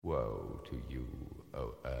Woe to you,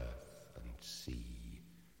 O earth and sea,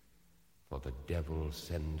 for the devil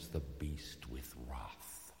sends the beast with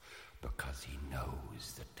wrath, because he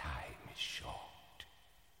knows the time is short.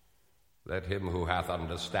 Let him who hath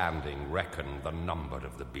understanding reckon the number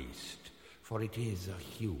of the beast, for it is a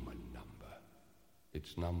human number.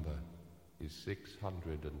 Its number is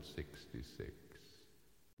 666.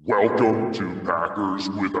 Welcome to Packers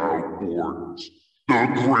Without Borders, the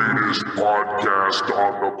greatest podcast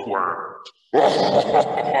on the planet.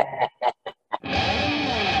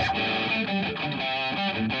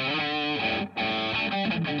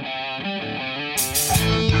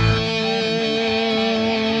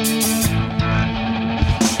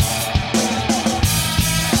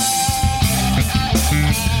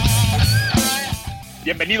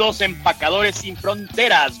 Bienvenidos Empacadores Sin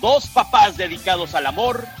Fronteras, dos papás dedicados al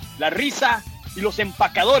amor, la risa y los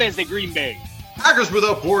empacadores de Green Bay. Packers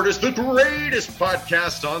Without Borders, the greatest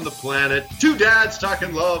podcast on the planet. Two dads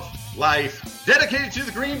talking love, life, dedicated to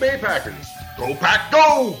the Green Bay Packers. Go Pack,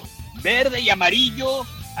 go! Verde y amarillo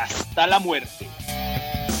hasta la muerte.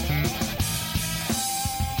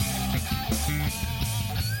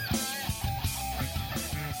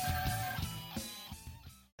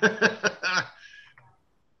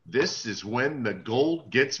 This is when the gold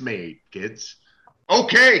gets made, kids.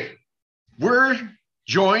 Okay, we're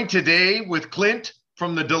joined today with Clint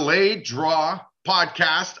from the Delayed Draw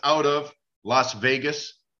podcast out of Las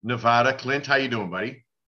Vegas, Nevada. Clint, how you doing, buddy?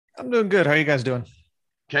 I'm doing good. How are you guys doing?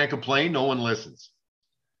 Can't complain. No one listens.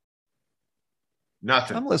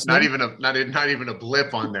 Nothing. I'm listening. Not even a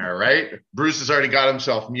blip on there, right? Bruce has already got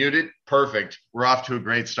himself muted. Perfect. We're off to a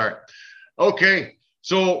great start. Okay.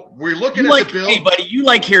 So we're looking at the bill. Hey, buddy, you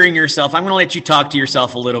like hearing yourself. I'm going to let you talk to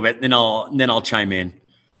yourself a little bit, then I'll chime in.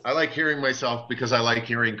 I like hearing myself because I like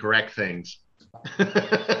hearing correct things.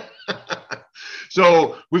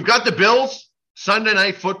 So we've got the Bills, Sunday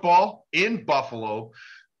Night Football in Buffalo.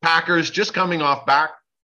 Packers just coming off back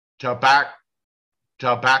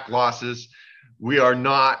losses. We are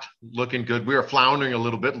not looking good. We are floundering a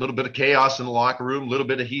little bit of chaos in the locker room, a little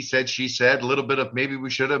bit of he said, she said, a little bit of maybe we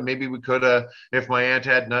should have, maybe we could have. If my aunt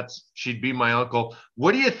had nuts, she'd be my uncle.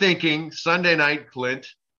 What are you thinking Sunday night, Clint?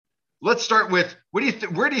 Let's start with,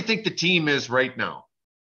 where do you think the team is right now?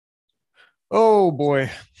 Oh, boy.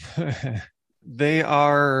 They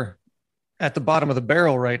are at the bottom of the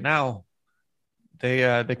barrel right now.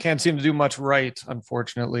 They can't seem to do much right,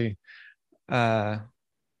 unfortunately.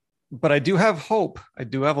 But I do have hope. I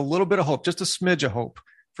do have a little bit of hope, just a smidge of hope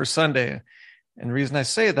for Sunday. And the reason I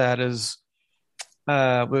say that is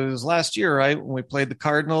it was last year, right, when we played the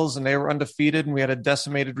Cardinals and they were undefeated and we had a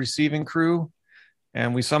decimated receiving crew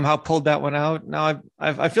and we somehow pulled that one out. Now,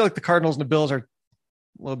 I feel like the Cardinals and the Bills are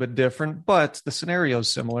a little bit different, but the scenario is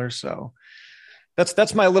similar. So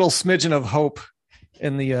that's my little smidgen of hope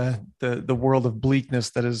in the world of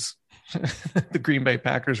bleakness that is the Green Bay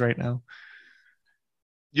Packers right now.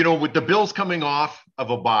 You know, with the Bills coming off of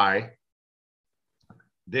a bye,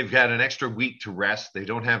 they've got an extra week to rest. They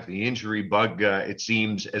don't have the injury bug, it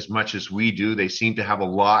seems, as much as we do. They seem to have a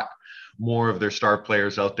lot more of their star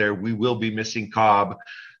players out there. We will be missing Cobb.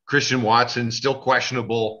 Christian Watson, still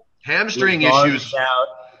questionable. Hamstring issues.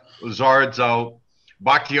 Lazard's out.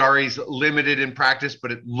 Bakhtiari's limited in practice, but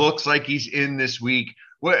it looks like he's in this week.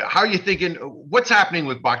 How are you thinking? What's happening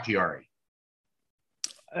with Bakhtiari?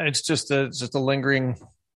 It's just a lingering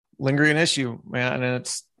issue, man, and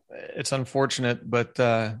it's unfortunate, but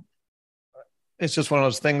it's just one of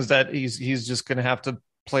those things that he's just going to have to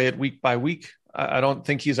play it week by week. I don't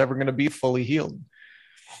think he's ever going to be fully healed.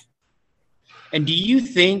 And do you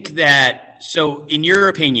think that, so in your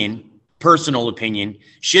opinion, personal opinion,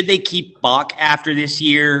 should they keep Bach after this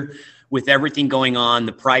year with everything going on,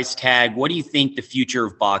 the price tag? What do you think the future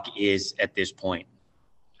of Bach is at this point?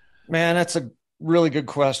 Man, that's a really good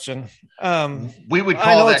question. We would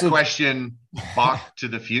call that question Bach to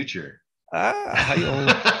the future.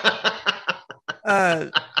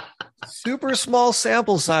 Super small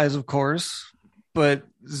sample size, of course, but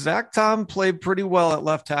Zach Tom played pretty well at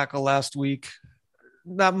left tackle last week.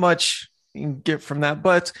 Not much you can get from that,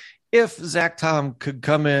 but if Zach Tom could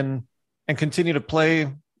come in and continue to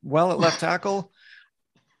play well at left tackle,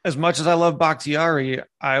 as much as I love Bakhtiari,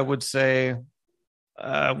 I would say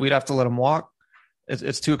we'd have to let him walk.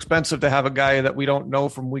 It's too expensive to have a guy that we don't know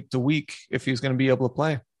from week to week if he's going to be able to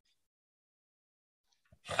play.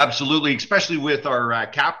 Absolutely, especially with our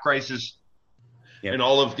cap crisis and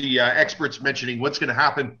all of the experts mentioning what's going to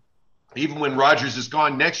happen. Even when Rodgers is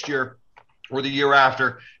gone next year or the year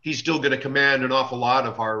after, he's still going to command an awful lot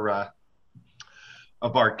of our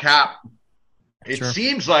cap. It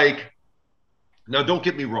seems like Now, don't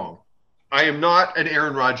get me wrong. I am not an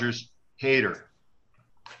Aaron Rodgers hater.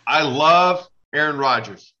 I love Aaron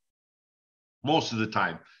Rodgers most of the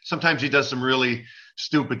time. Sometimes he does some really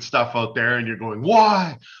stupid stuff out there, and you're going,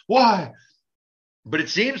 why? Why? But it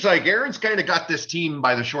seems like Aaron's kind of got this team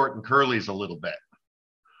by the short and curlies a little bit.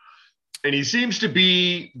 And he seems to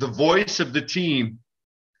be the voice of the team,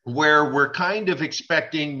 where we're kind of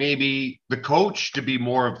expecting maybe the coach to be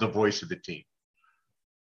more of the voice of the team.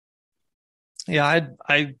 Yeah,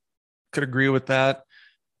 I could agree with that.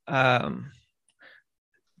 Part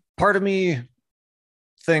of me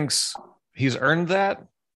thinks he's earned that.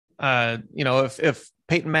 If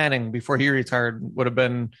Peyton Manning, before he retired, would have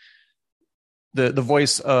been the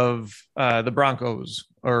voice of the Broncos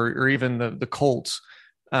or even the Colts,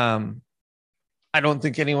 I don't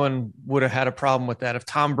think anyone would have had a problem with that. If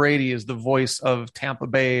Tom Brady is the voice of Tampa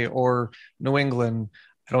Bay or New England,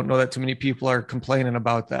 I don't know that too many people are complaining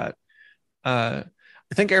about that. I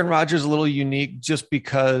think Aaron Rodgers is a little unique just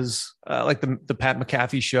because, like the Pat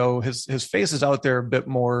McAfee show, his face is out there a bit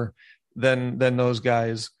more than those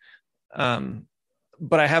guys.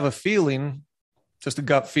 But I have a feeling, just a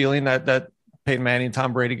gut feeling, that Peyton Manning,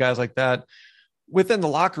 Tom Brady, guys like that, within the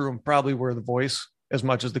locker room probably were the voice as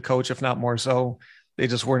much as the coach, if not more so. They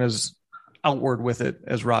just weren't as outward with it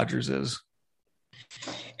as Rodgers is.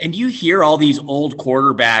 And you hear all these old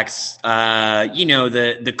quarterbacks,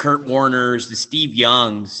 the Kurt Warners, the Steve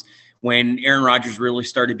Youngs, when Aaron Rodgers really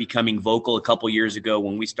started becoming vocal a couple years ago,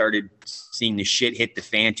 when we started seeing the shit hit the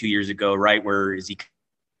fan 2 years ago, right? Where is he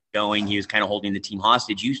going? He was kind of holding the team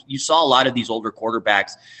hostage. You saw a lot of these older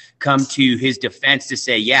quarterbacks come to his defense to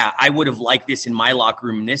say, yeah, I would have liked this in my locker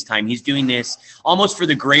room this time. He's doing this almost for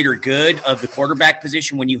the greater good of the quarterback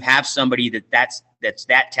position when you have somebody that's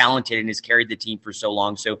that talented and has carried the team for so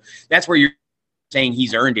long. So that's where you're saying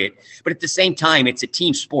he's earned it. But at the same time, it's a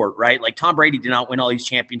team sport, right? Like Tom Brady did not win all these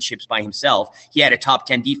championships by himself. He had a top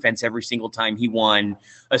 10 defense every single time he won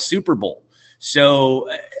a Super Bowl. So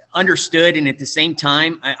understood. And at the same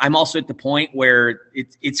time, I'm also at the point where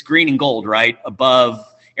it's green and gold, right? Above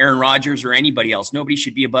Aaron Rodgers or anybody else. Nobody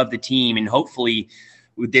should be above the team. And hopefully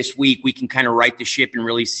with this week, we can kind of right the ship and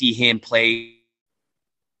really see him play.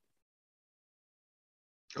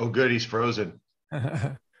 Oh, good. He's frozen.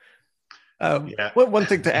 One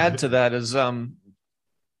thing to add to that is, along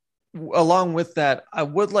with that, I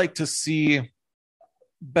would like to see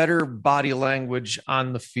better body language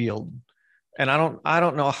on the field. And I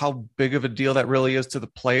don't know how big of a deal that really is to the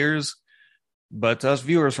players, but to us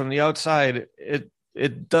viewers from the outside,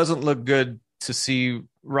 it doesn't look good to see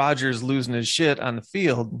Rodgers losing his shit on the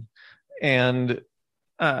field and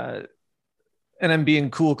then being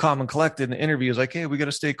cool, calm, and collected in the interviews. Like, hey, we got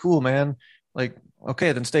to stay cool, man. Like,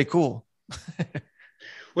 okay, then stay cool.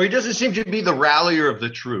 Well, he doesn't seem to be the rallier of the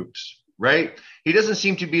troops, right? He doesn't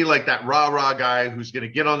seem to be like that rah-rah guy who's going to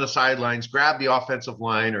get on the sidelines, grab the offensive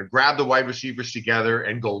line or grab the wide receivers together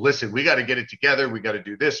and go, listen, we got to get it together. We got to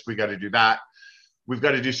do this. We got to do that. We've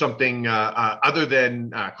got to do something other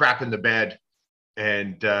than crap in the bed.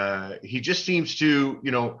 And he just seems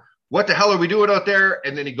to, what the hell are we doing out there?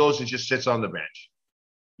 And then he goes and just sits on the bench,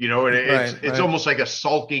 and it's almost like a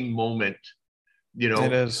sulking moment,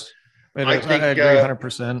 It is. I agree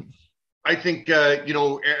 100%. I think,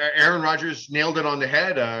 Aaron Rodgers nailed it on the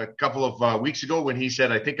head a couple of weeks ago when he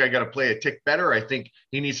said, I think I got to play a tick better. I think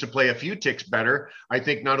he needs to play a few ticks better. I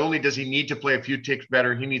think not only does he need to play a few ticks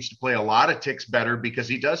better, he needs to play a lot of ticks better because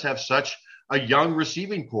he does have such a young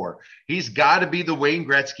receiving core. He's got to be the Wayne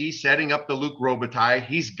Gretzky setting up the Luc Robitaille.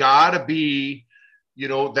 He's got to be,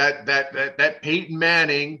 that Peyton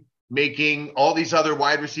Manning making all these other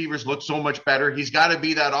wide receivers look so much better. He's got to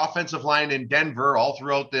be that offensive line in Denver all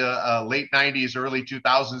throughout the late 90s, early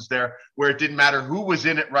 2000s there, where it didn't matter who was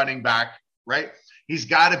in it running back, right? He's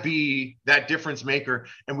got to be that difference maker,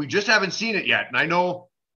 and we just haven't seen it yet. And I know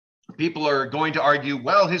people are going to argue,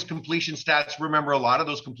 well, his completion stats, remember a lot of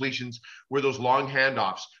those completions were those long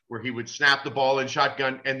handoffs where he would snap the ball in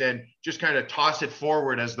shotgun and then just kind of toss it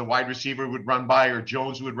forward as the wide receiver would run by or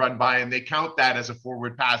Jones would run by, and they count that as a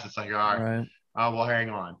forward pass. It's like, all right. Well, hang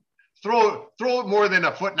on. Throw it more than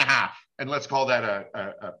a foot and a half, and let's call that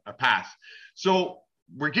a pass. So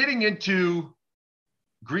we're getting into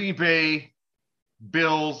Green Bay,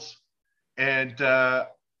 Bills, and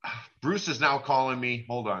Bruce is now calling me.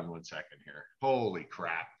 Hold on 1 second here. Holy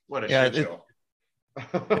crap. What a shit show.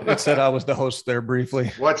 It said I was the host there briefly.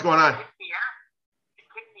 What's going on? It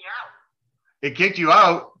kicked me out. It kicked you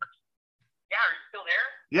out? Yeah, are you still there?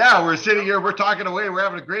 Yeah, we're sitting here. We're talking away. We're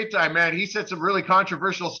having a great time, man. He said some really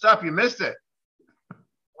controversial stuff. You missed it.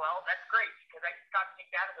 Well, that's great because I just got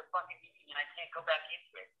kicked out of the fucking meeting and I can't go back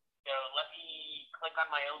into it. So let me click on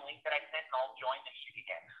my own link that I sent and I'll join the meeting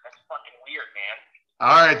again. That's fucking weird, man.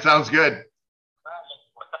 All right, sounds good.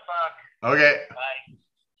 What the fuck? Okay. Bye.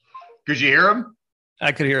 Could you hear him?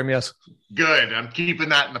 I could hear him. Yes. Good. I'm keeping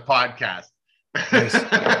that in the podcast. Nice.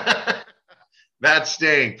 That's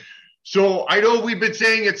staying. So I know we've been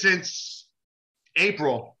saying it since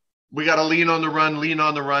April. We got to lean on the run, lean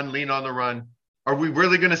on the run, lean on the run. Are we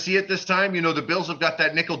really going to see it this time? You know, the Bills have got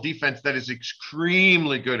that nickel defense that is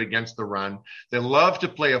extremely good against the run. They love to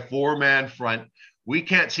play a 4-man front. We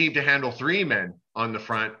can't seem to handle 3 men on the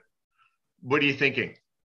front. What are you thinking?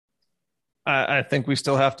 I think we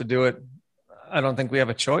still have to do it. I don't think we have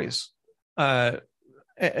a choice.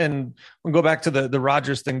 And we'll go back to the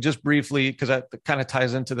Rodgers thing just briefly, because that kind of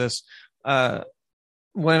ties into this.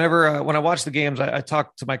 When I watch the games, I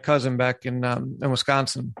talked to my cousin back in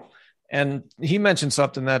Wisconsin, and he mentioned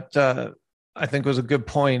something that I think was a good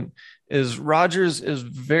point. Is Rodgers is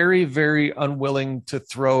very, very unwilling to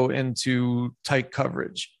throw into tight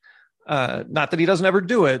coverage. Not that he doesn't ever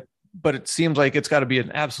do it, but it seems like it's got to be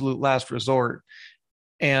an absolute last resort.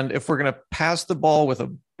 And if we're going to pass the ball with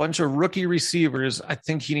a bunch of rookie receivers, I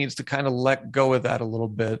think he needs to kind of let go of that a little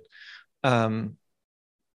bit. And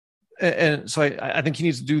so I think he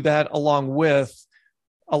needs to do that along with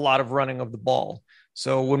a lot of running of the ball.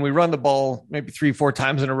 So when we run the ball maybe 3-4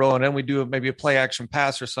 times in a row, and then we do maybe a play action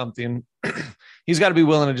pass or something, he's got to be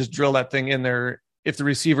willing to just drill that thing in there if the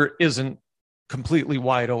receiver isn't completely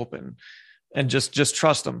wide open, and just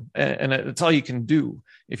trust them. And it's all you can do.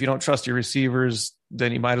 If you don't trust your receivers,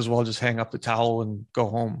 then you might as well just hang up the towel and go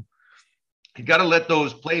home. You got to let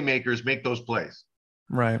those playmakers make those plays.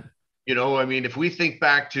 Right. You know, I mean, if we think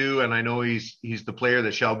back to, and I know he's the player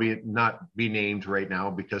that shall not be named right now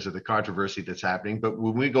because of the controversy that's happening, but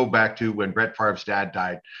when we go back to when Brett Favre's dad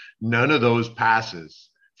died, none of those passes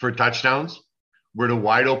for touchdowns were to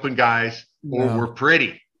wide open guys or were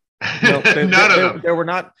pretty. No, None of them.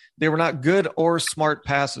 They were not good or smart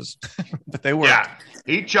passes, but they were. Yeah,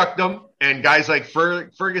 he chucked them, and guys like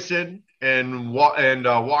Ferguson and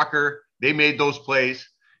Walker, they made those plays.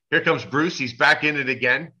 Here comes Bruce. He's back in it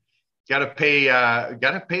again. Got to pay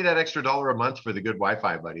that extra $1 a month for the good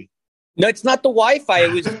Wi-Fi, buddy. No, it's not the Wi-Fi.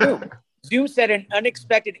 It was Zoom. Zoom said an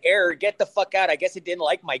unexpected error. Get the fuck out. I guess it didn't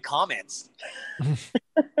like my comments.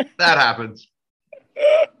 That happens.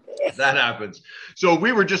 That happens. So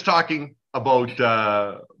we were just talking about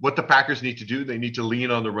what the Packers need to do. They need to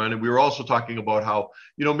lean on the run. And we were also talking about how,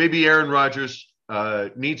 you know, maybe Aaron Rodgers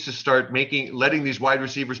needs to start letting these wide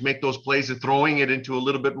receivers make those plays and throwing it into a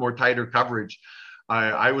little bit more tighter coverage.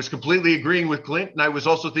 I was completely agreeing with Clint. And I was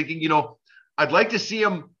also thinking, you know, I'd like to see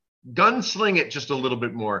him gunsling it just a little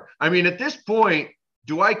bit more. I mean, at this point,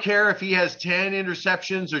 do I care if he has 10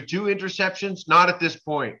 interceptions or 2 interceptions? Not at this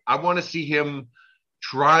point. I want to see him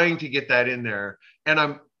trying to get that in there. And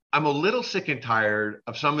I'm a little sick and tired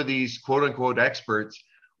of some of these quote unquote experts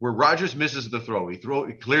where Rodgers misses the throw. He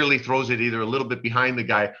clearly throws it either a little bit behind the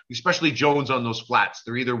guy, especially Jones on those flats.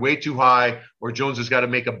 They're either way too high or Jones has got to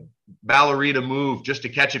make a ballerina move just to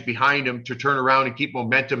catch it behind him to turn around and keep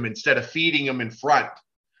momentum instead of feeding him in front.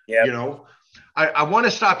 Yeah. You know, I want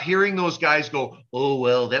to stop hearing those guys go, oh,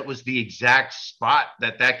 well, that was the exact spot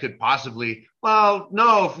that could possibly. Well,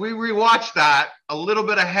 no, if we rewatch that a little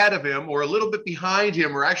bit ahead of him or a little bit behind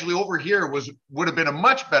him or actually over here would have been a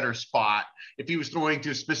much better spot if he was throwing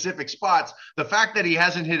to specific spots. The fact that he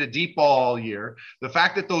hasn't hit a deep ball all year, the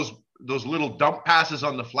fact that those little dump passes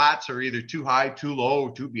on the flats are either too high, too low,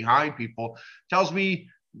 or too behind people tells me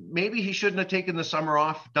maybe he shouldn't have taken the summer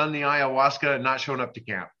off, done the ayahuasca, and not shown up to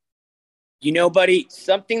camp. You know, buddy,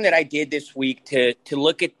 something that I did this week to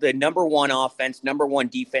look at the number one offense, number one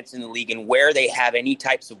defense in the league and where they have any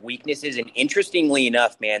types of weaknesses. And interestingly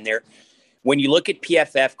enough, man, when you look at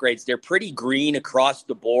PFF grades, they're pretty green across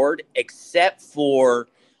the board, except for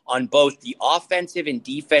on both the offensive and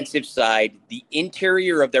defensive side, the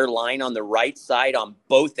interior of their line on the right side on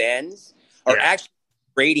both ends are actually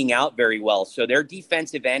grading out very well. So their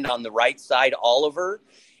defensive end on the right side, Oliver,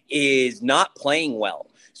 is not playing well.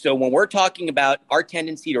 So when we're talking about our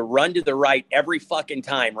tendency to run to the right every fucking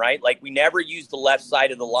time, right? Like we never use the left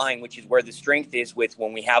side of the line, which is where the strength is with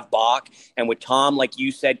when we have Bach and with Tom, like you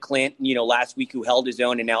said, Clint, you know, last week who held his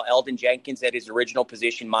own, and now Eldon Jenkins at his original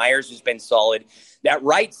position. Myers has been solid. That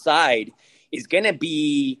right side is going to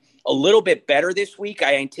be a little bit better this week.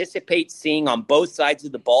 I anticipate seeing on both sides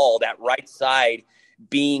of the ball that right side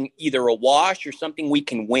being either a wash or something we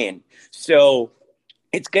can win. So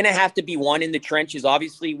it's going to have to be one in the trenches,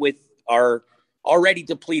 obviously, with our already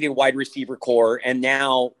depleted wide receiver core and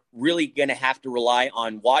now really going to have to rely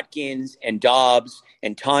on Watkins and Dobbs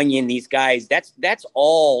and Tanya and these guys. That's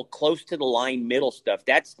all close to the line middle stuff.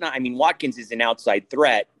 That's not, I mean, Watkins is an outside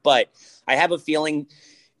threat, but I have a feeling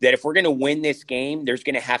that if we're going to win this game, there's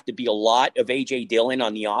going to have to be a lot of A.J. Dillon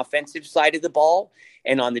on the offensive side of the ball.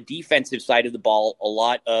 And on the defensive side of the ball, a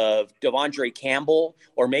lot of Devondre Campbell,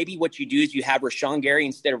 or maybe what you do is you have Rashawn Gary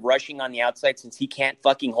instead of rushing on the outside since he can't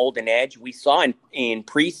fucking hold an edge. We saw in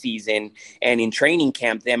preseason and in training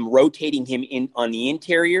camp them rotating him in on the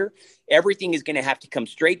interior. Everything is going to have to come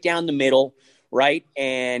straight down the middle, right?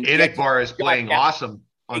 And Inikbar is playing awesome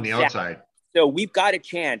on the outside. So we've got a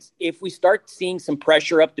chance. If we start seeing some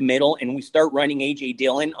pressure up the middle and we start running A.J.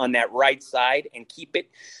 Dillon on that right side and keep it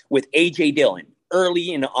with A.J. Dillon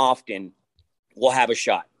early and often, we'll have a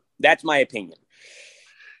shot. That's my opinion.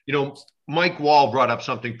 You know, Mike Wall brought up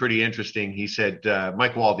something pretty interesting. He said,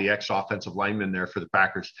 Mike Wall, the ex-offensive lineman there for the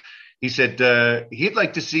Packers, he said he'd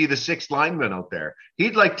like to see the sixth lineman out there.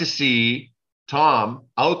 He'd like to see Tom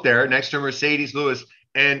out there next to Mercedes Lewis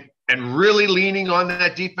and really leaning on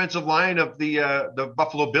that defensive line of the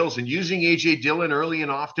Buffalo Bills and using A.J. Dillon early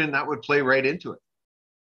and often. That would play right into it.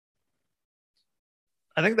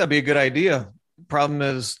 I think that'd be a good idea. Problem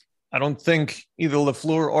is, I don't think either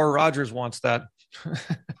LaFleur or Rodgers wants that.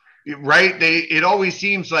 Right? It always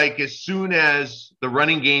seems like as soon as the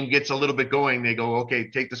running game gets a little bit going, they go, okay,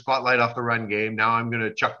 take the spotlight off the run game. Now I'm going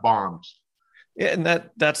to chuck bombs. Yeah, and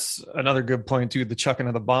that's another good point too, the chucking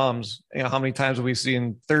of the bombs. You know, how many times have we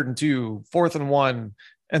seen 3rd and 2, 4th and 1,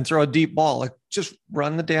 and throw a deep ball? Like, just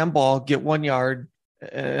run the damn ball, get 1 yard,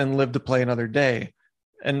 and live to play another day.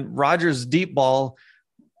 And Rodgers' deep ball,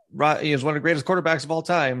 he is one of the greatest quarterbacks of all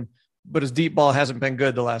time, but his deep ball hasn't been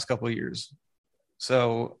good the last couple of years.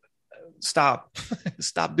 So stop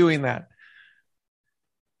doing that.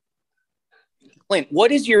 Clint,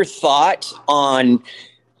 what is your thought on,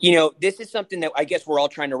 you know, this is something that I guess we're all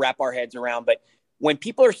trying to wrap our heads around, but when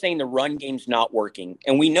people are saying the run game's not working,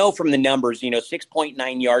 and we know from the numbers, you know,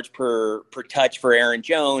 6.9 yards per touch for Aaron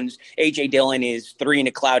Jones, A.J. Dillon is 3 in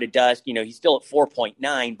a cloud of dust, you know, he's still at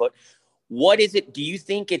 4.9, but what is it? Do you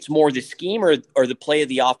think it's more the scheme or the play of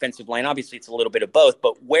the offensive line? Obviously, it's a little bit of both,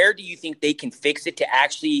 but where do you think they can fix it to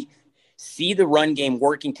actually see the run game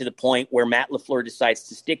working to the point where Matt LaFleur decides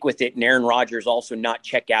to stick with it and Aaron Rodgers also not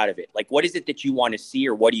check out of it? Like, what is it that you want to see,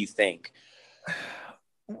 or what do you think?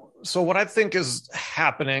 So what I think is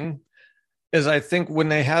happening is I think when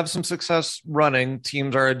they have some success running,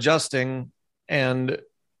 teams are adjusting and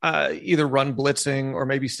either run blitzing or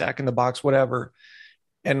maybe stacking the box, whatever.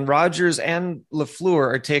 And Rodgers and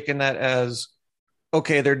LaFleur are taking that as,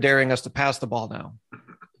 okay, they're daring us to pass the ball now.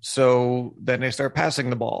 So then they start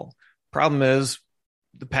passing the ball. Problem is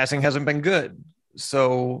the passing hasn't been good.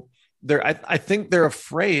 So I think they're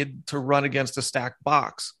afraid to run against a stacked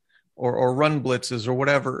box or run blitzes or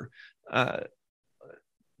whatever. I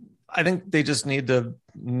think they just need to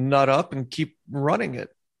nut up and keep running it.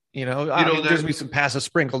 You know, there's going to be some passes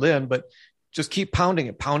sprinkled in, but just keep pounding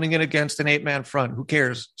it against an 8-man front. Who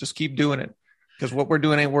cares? Just keep doing it, because what we're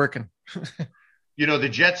doing ain't working. You know, the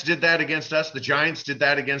Jets did that against us. The Giants did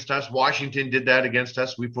that against us. Washington did that against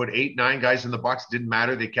us. We put 8-9 guys in the box. Didn't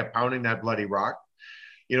matter. They kept pounding that bloody rock.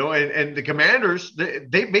 You know, and the Commanders,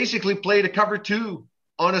 they basically played a cover 2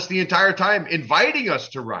 on us the entire time, inviting us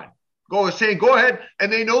to run. Saying, go ahead.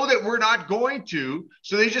 And they know that we're not going to.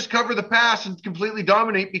 So they just cover the pass and completely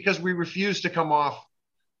dominate because we refuse to come off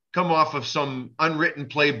of some unwritten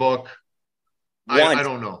playbook. I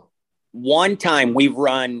don't know. One time we've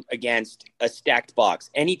run against a stacked box.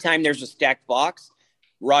 Anytime there's a stacked box,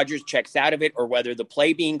 Rodgers checks out of it, or whether the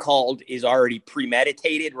play being called is already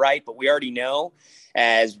premeditated, right? But we already know,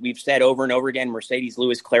 as we've said over and over again, Mercedes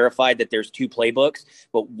Lewis clarified that there's 2 playbooks.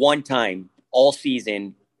 But one time all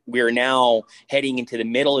season, we're now heading into the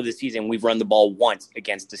middle of the season, we've run the ball once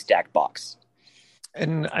against a stacked box.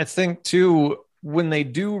 And I think, too, when they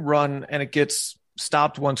do run and it gets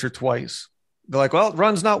stopped once or twice, they're like, well,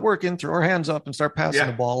 run's not working. Throw our hands up and start passing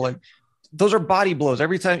the ball. Like, those are body blows.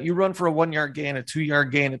 Every time you run for a 1-yard gain, a 2-yard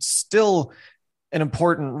gain, it's still an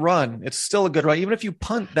important run. It's still a good run. Even if you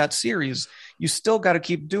punt that series, you still got to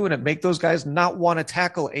keep doing it. Make those guys not want to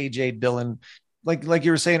tackle A.J. Dillon. Like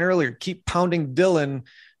you were saying earlier, keep pounding Dillon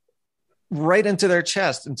right into their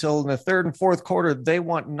chest until in the 3rd and 4th quarter, they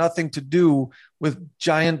want nothing to do with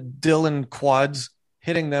giant Dillon quads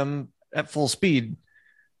hitting them at full speed.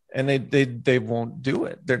 And they won't do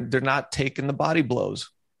it. They're not taking the body blows.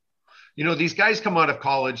 You know, these guys come out of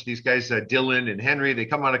college, these guys, Dillon and Henry, they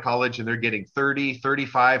come out of college and they're getting 30,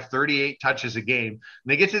 35, 38 touches a game. And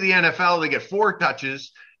they get to the NFL, they get 4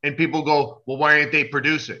 touches, and people go, well, why aren't they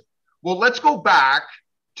producing? Well, let's go back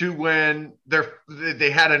to when they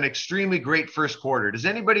had an extremely great first quarter. Does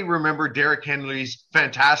anybody remember Derrick Henry's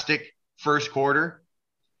fantastic first quarter?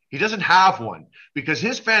 He doesn't have one because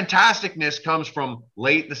his fantasticness comes from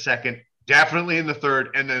late in the second, definitely in the third,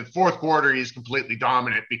 and then fourth quarter he's completely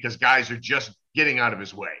dominant because guys are just getting out of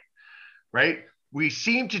his way, right? We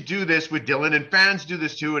seem to do this with Dylan, and fans do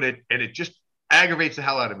this too, and it just aggravates the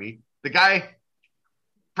hell out of me. The guy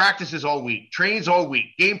practices all week, trains all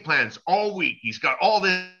week, game plans all week. He's got all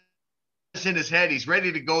this in his head. He's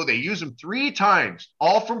ready to go. They use him 3 times,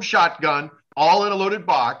 all from shotgun, all in a loaded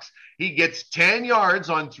box. He gets 10 yards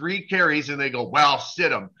on 3 carries, and they go, well,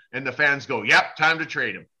 sit him. And the fans go, yep, time to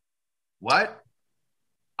trade him. What?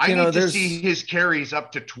 I need to see his carries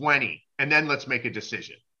up to 20, and then let's make a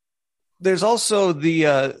decision. There's also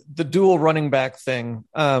the dual running back thing.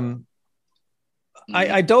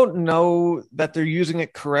 I don't know that they're using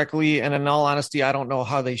it correctly, and in all honesty, I don't know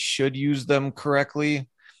how they should use them correctly.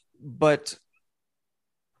 But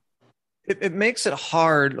it makes it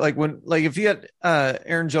hard. Like if you had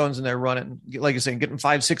Aaron Jones in there running, like you're saying, getting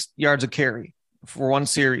 5-6 yards of carry for one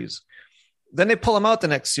series, then they pull him out the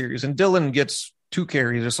next series, and Dylan gets 2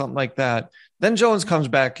 carries or something like that. Then Jones comes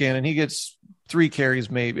back in, and he gets 3 carries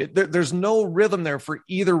maybe. There's no rhythm there for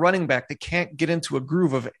either running back. They can't get into a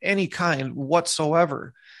groove of any kind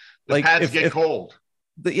whatsoever. The pads get cold.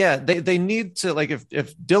 They need to, like,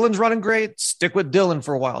 if Dylan's running great, stick with Dylan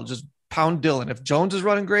for a while. Just pound Dylan. If Jones is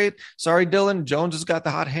running great, sorry, Dylan, Jones has got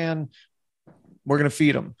the hot hand. We're going to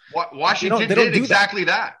feed him. Washington did exactly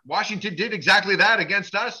that. Washington did exactly that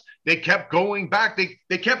against us. They kept going back.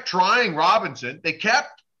 They kept trying Robinson. They kept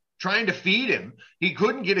trying to feed him. He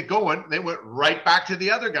couldn't get it going. They went right back to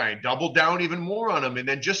the other guy and doubled down even more on him. And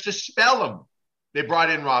then just to spell him, they brought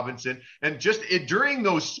in Robinson. And during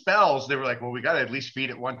those spells, they were like, well, we got to at least feed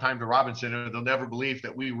it one time to Robinson, or they'll never believe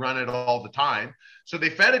that we run it all the time. So they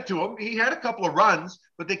fed it to him. He had a couple of runs,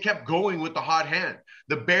 but they kept going with the hot hand.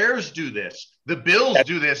 The Bears do this. The Bills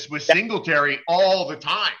do this with Singletary all the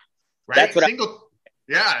time, right?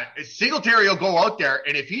 Singletary will go out there,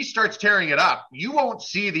 and if he starts tearing it up, you won't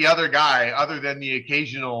see the other guy other than the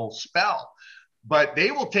occasional spell. But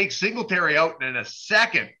they will take Singletary out in a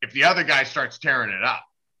second if the other guy starts tearing it up.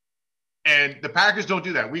 And the Packers don't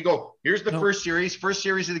do that. We go, here's the first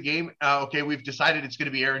series of the game. Okay, we've decided it's going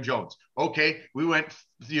to be Aaron Jones. Okay, we went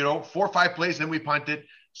 4 or 5 plays, then we punted.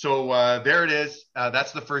 So there it is.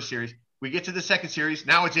 That's the first series. We get to the second series.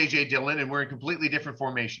 Now it's A.J. Dillon, and we're in completely different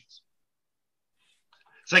formations.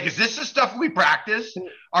 It's like, is this the stuff we practice?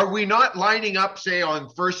 Are we not lining up, say, on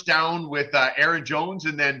first down with Aaron Jones,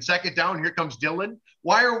 and then second down, here comes Dillon?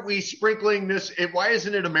 Why are we sprinkling this? Why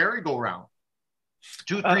isn't it a merry-go-round?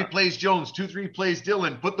 2-3 plays Jones, 2-3 plays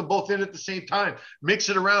Dillon. Put them both in at the same time. Mix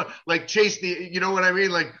it around. Like, chase you know what I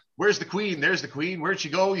mean? Like, where's the queen? There's the queen. Where'd she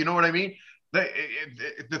go? You know what I mean? The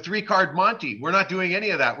 3-card Monty. We're not doing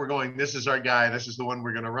any of that. We're going, this is our guy. This is the one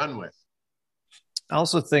we're going to run with. I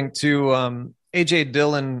also think, too, A.J.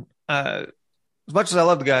 Dillon, as much as I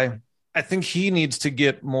love the guy, I think he needs to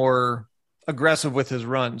get more aggressive with his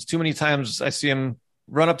runs. Too many times I see him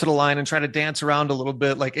run up to the line and try to dance around a little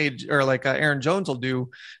bit like Aaron Jones will do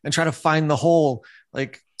and try to find the hole.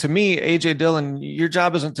 Like, to me, A.J. Dillon, your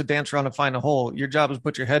job isn't to dance around and find a hole. Your job is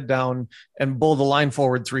put your head down and bull the line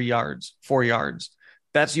forward 3 yards, 4 yards.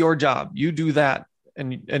 That's your job. You do that.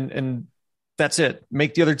 And that's it.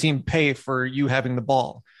 Make the other team pay for you having the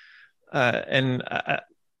ball. And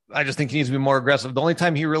I just think he needs to be more aggressive. The only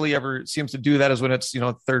time he really ever seems to do that is when it's,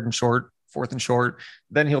 3rd and short, 4th and short.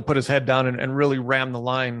 Then he'll put his head down and really ram the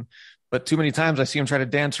line. But too many times I see him try to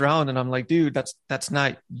dance around, and I'm like, dude, that's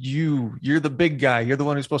not you. You're the big guy. You're the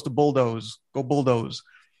one who's supposed to bulldoze. Go bulldoze.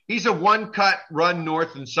 He's a one-cut, run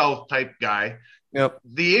north and south type guy. Yep.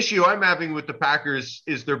 The issue I'm having with the Packers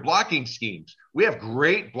is their blocking schemes. We have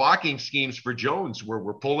great blocking schemes for Jones where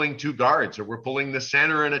we're pulling 2 guards, or we're pulling the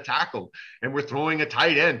center and a tackle, and we're throwing a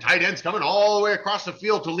tight end. Tight end's coming all the way across the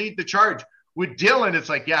field to lead the charge. With Dillon, it's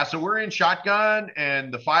like, so we're in shotgun,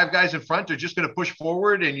 and the 5 guys in front are just going to push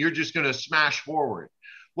forward, and you're just going to smash forward.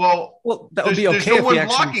 Well, that would be okay there's no if one he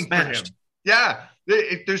actually blocking smashed. for him.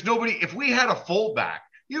 Yeah, there's nobody. If we had a fullback,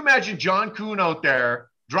 you imagine John Kuhn out there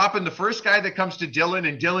dropping the first guy that comes to Dillon,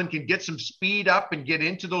 and Dillon can get some speed up and get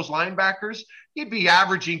into those linebackers, he'd be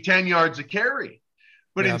averaging 10 yards a carry.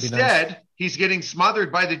 But instead, he's getting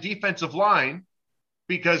smothered by the defensive line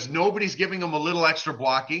because nobody's giving him a little extra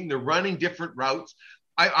blocking. They're running different routes.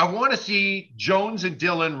 I want to see Jones and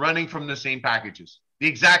Dillon running from the same packages, the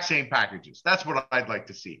exact same packages. That's what I'd like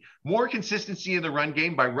to see. More consistency in the run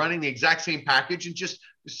game by running the exact same package and just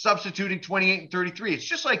substituting 28 and 33. It's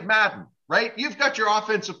just like Madden, right? You've got your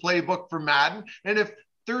offensive playbook for Madden. And if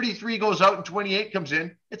 33 goes out and 28 comes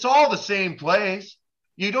in. It's all the same plays.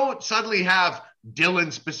 You don't suddenly have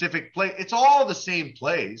Dillon specific play. It's all the same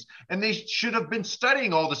plays. And they should have been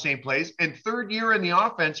studying all the same plays. And third year in the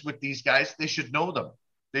offense with these guys, they should know them.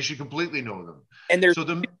 They should completely know them. And there's, so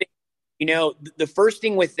the first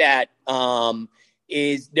thing with that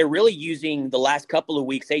is they're really using the last couple of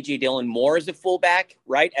weeks A.J. Dillon more as a fullback,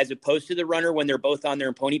 right, as opposed to the runner when they're both on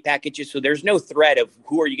their pony packages. So there's no threat of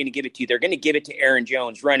who are you going to give it to. They're going to give it to Aaron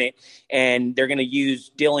Jones, run it, and they're going to use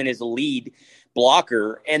Dillon as a lead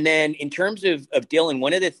blocker. And then in terms of Dillon,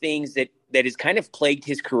 one of the things that has kind of plagued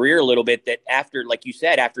his career a little bit that after, like you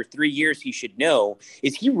said, after 3 years he should know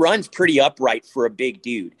is he runs pretty upright for a big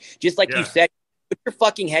dude. Just like you said, put your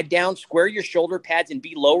fucking head down, square your shoulder pads, and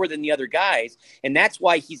be lower than the other guys. And that's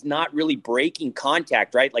why he's not really breaking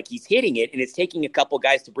contact, right? Like he's hitting it, and it's taking a couple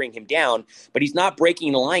guys to bring him down, but he's not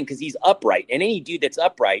breaking the line because he's upright. And any dude that's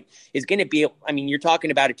upright is going to be, I mean, you're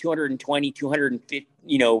talking about a 220, 250,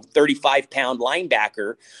 35-pound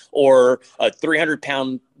linebacker or a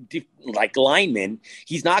 300-pound like lineman.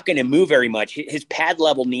 He's not going to move very much. His pad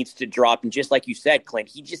level needs to drop. And just like you said, Clint,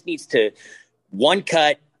 he just needs to one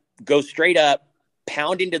cut, go straight up,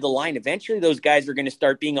 pound into the line. Eventually those guys are going to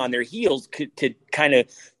start being on their heels to kind of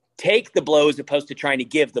take the blow as opposed to trying to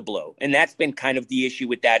give the blow. And that's been kind of the issue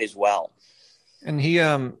with that as well. And he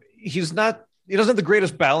doesn't have the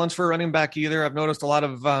greatest balance for a running back either. I've noticed a lot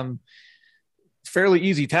of fairly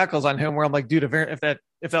easy tackles on him where I'm like, dude, if that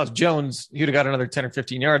was Jones, he'd have got another 10 or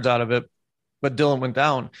 15 yards out of it, but Dillon went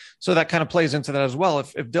down. So that kind of plays into that as well.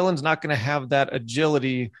 If Dillon's not going to have that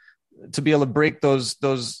agility to be able to break those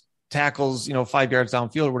tackles, 5 yards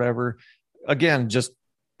downfield or whatever, again, just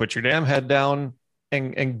put your damn head down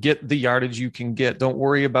and get the yardage you can get. Don't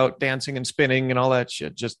worry about dancing and spinning and all that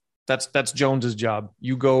shit. Just that's Jones's job.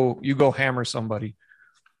 You go hammer somebody.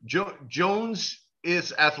 Jones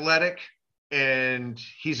is athletic and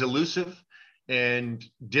he's elusive, and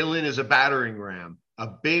Dillon is a battering ram, a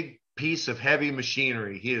big piece of heavy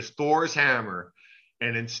machinery. He is Thor's hammer.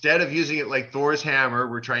 And instead of using it like Thor's hammer,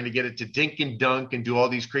 we're trying to get it to dink and dunk and do all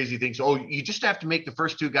these crazy things. Oh, you just have to make the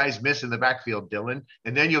first two guys miss in the backfield, Dillon,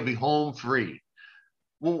 and then you'll be home free.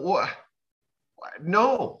 Well,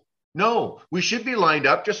 no. We should be lined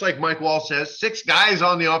up, just like Mike Wall says, 6 guys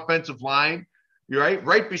on the offensive line,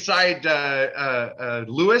 right beside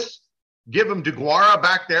Lewis. Give him DeGuara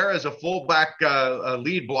back there as a fullback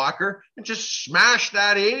lead blocker and just smash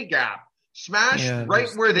that A-gap. Smash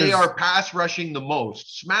where they are pass rushing the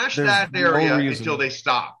most. Smash that area until they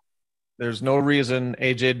stop. There's no reason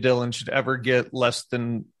A.J. Dillon should ever get less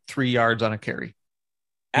than 3 yards on a carry.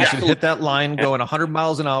 He should hit that line going 100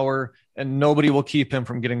 miles an hour, and nobody will keep him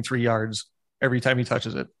from getting 3 yards every time he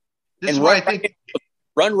touches it. This is why I think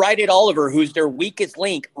run right at Oliver, who's their weakest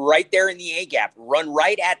link, right there in the A-gap. Run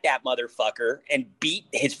right at that motherfucker and beat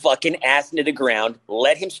his fucking ass into the ground.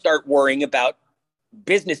 Let him start worrying about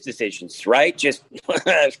business decisions, right? Just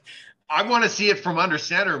I want to see it from under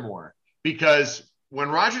center more, because when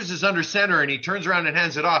Rodgers is under center and he turns around and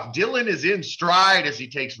hands it off, Dillon is in stride as he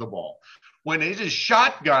takes the ball. When it is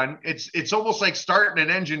shotgun, it's almost like starting an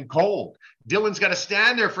engine cold. Dillon's got to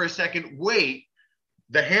stand there for a second, wait.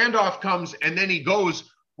 The handoff comes, and then he goes.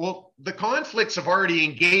 Well, the conflicts of already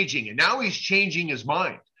engaging, and now he's changing his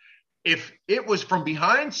mind. If it was from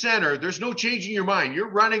behind center, there's no changing your mind. You're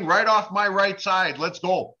running right off my right side. Let's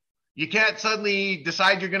go. You can't suddenly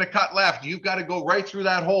decide you're going to cut left. You've got to go right through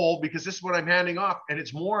that hole because this is what I'm handing off. And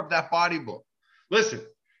it's more of that body blow. Listen,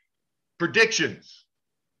 predictions.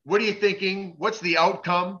 What are you thinking? What's the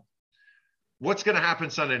outcome? What's going to happen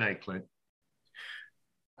Sunday night, Clint?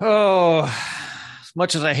 Oh, as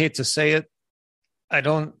much as I hate to say it, I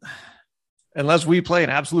don't, unless we play an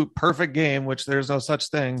absolute perfect game, which there's no such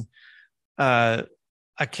thing. I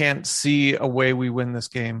can't see a way we win this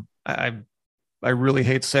game. I really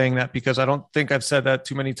hate saying that because I don't think I've said that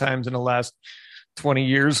too many times in the last 20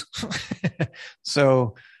 years.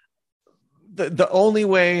 So the only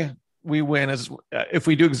way we win is if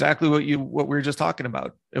we do exactly what we were just talking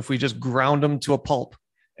about. If we just ground them to a pulp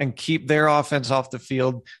and keep their offense off the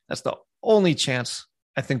field, that's the only chance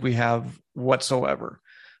I think we have whatsoever.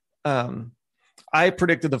 I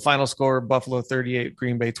predicted the final score, Buffalo 38,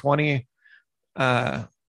 Green Bay 20. I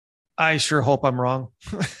sure hope I'm wrong.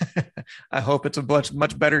 I hope it's a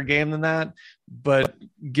much better game than that. But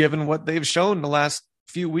given what they've shown the last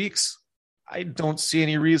few weeks, I don't see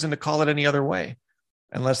any reason to call it any other way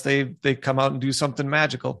unless they come out and do something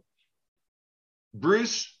magical.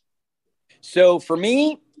 Bruce? So for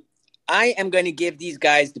me, I am going to give these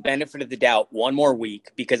guys the benefit of the doubt one more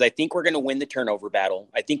week because I think we're going to win the turnover battle.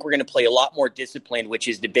 I think we're going to play a lot more disciplined, which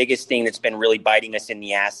is the biggest thing that's been really biting us in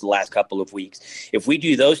the ass the last couple of weeks. If we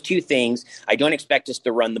do those two things, I don't expect us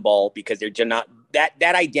to run the ball because they're just not that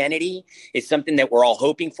identity is something that we're all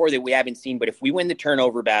hoping for that we haven't seen. But if we win the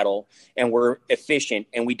turnover battle and we're efficient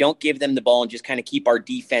and we don't give them the ball and just kind of keep our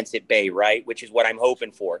defense at bay, right, which is what I'm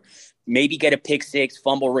hoping for, maybe get a pick six,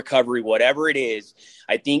 fumble recovery, whatever it is,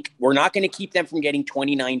 I think we're not going to keep them from getting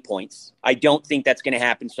 29 points. I don't think that's going to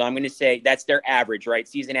happen. So I'm going to say that's their average, right?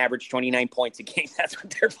 Season average 29 points a game. That's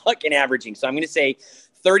what they're fucking averaging. So I'm going to say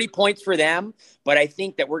 30 points for them, but I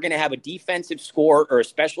think that we're going to have a defensive score or a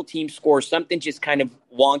special team score, something just kind of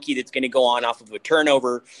wonky that's going to go on off of a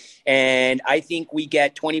turnover. And I think we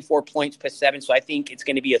get 24 points plus 7. So I think it's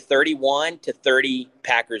going to be a 31-30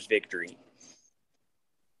 Packers victory.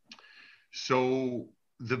 So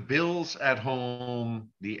the Bills at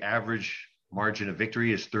home, the average margin of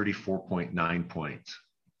victory is 34.9 points.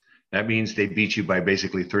 That means they beat you by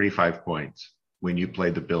basically 35 points when you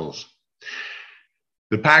play the Bills.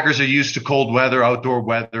 The Packers are used to cold weather, outdoor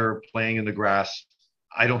weather, playing in the grass.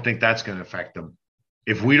 I don't think that's going to affect them.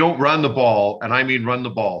 If we don't run the ball, and I mean run the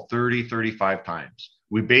ball 30, 35 times,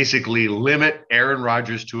 we basically limit Aaron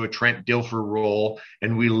Rodgers to a Trent Dilfer role,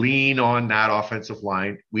 and we lean on that offensive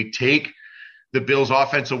line. We take the Bills'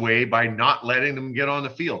 offense away by not letting them get on the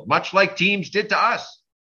field, much like teams did to us,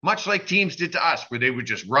 where they would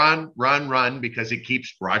just run because it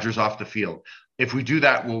keeps Rodgers off the field. If we do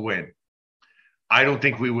that, we'll win. I don't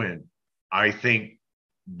think we win. I think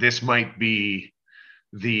this might be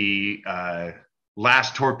the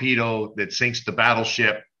last torpedo that sinks the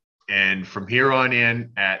battleship. And from here on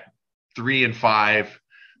in at 3-5,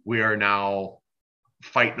 we are now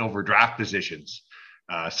fighting over draft positions.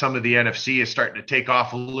 Some of the NFC is starting to take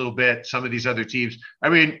off a little bit. Some of these other teams, I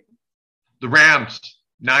mean, the Rams,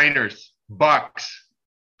 Niners, Bucks,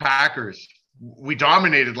 Packers, we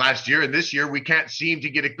dominated last year, and this year we can't seem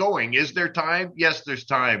to get it going. Is there time? Yes, there's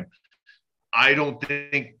time. I don't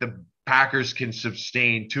think the Packers can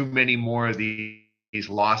sustain too many more of these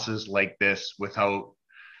losses like this without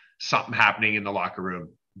something happening in the locker room.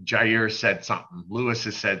 Jair said something. Lewis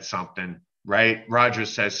has said something, right?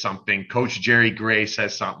 Rodgers says something. Coach Jerry Gray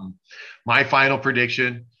says something. My final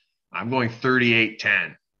prediction, I'm going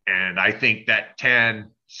 38-10. And I think that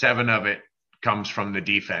 7 of it comes from the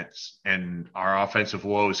defense, and our offensive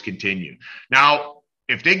woes continue. Now,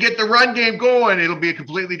 if they get the run game going, it'll be a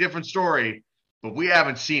completely different story, but we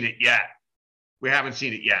haven't seen it yet.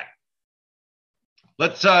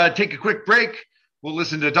 Let's take a quick break. We'll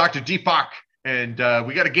listen to Dr. Deepak, and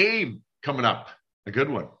we got a game coming up, a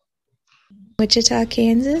good one. Wichita,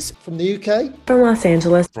 Kansas. From the UK. From Los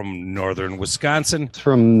Angeles. From northern Wisconsin.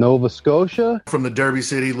 From Nova Scotia. From the Derby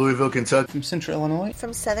City, Louisville, Kentucky. From Central Illinois.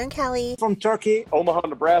 From Southern Cali. From Turkey. Omaha,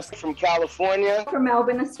 Nebraska. From California. From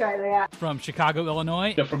Melbourne, Australia. From Chicago,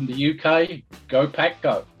 Illinois. From the UK. Go Pack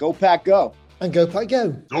Go. Go Pack Go. And Go Pack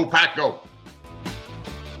Go. Go Pack Go.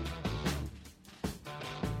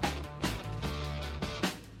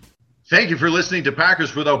 Thank you for listening to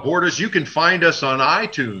Packers Without Borders. You can find us on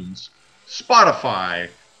iTunes, Spotify,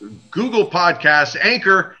 Google Podcasts,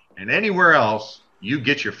 Anchor, and anywhere else you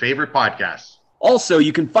get your favorite podcasts. Also,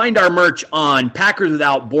 you can find our merch on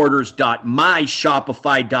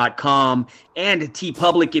packerswithoutborders.myshopify.com and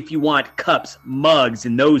TeePublic if you want cups, mugs,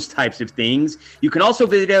 and those types of things. You can also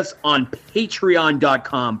visit us on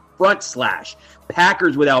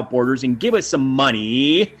patreon.com/Packers Without Borders and give us some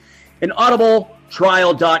money. And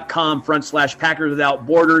audibletrial.com/Packers Without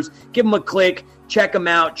Borders. Give them a click, check them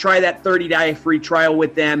out, try that 30-day free trial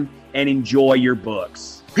with them, and enjoy your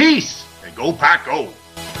books. Peace, and go Pack Go.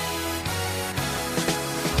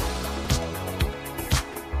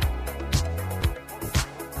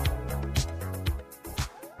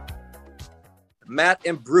 Matt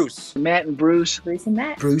and Bruce. Matt and Bruce. Bruce and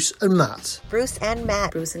Matt. Bruce and Matt. Bruce and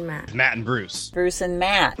Matt. Bruce and Matt. Matt and Bruce. Bruce and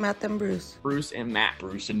Matt. Matt and Bruce. Bruce and Matt.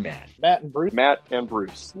 Bruce and Matt. Matt and Bruce. Matt and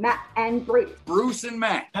Bruce. Matt and Bruce. Bruce and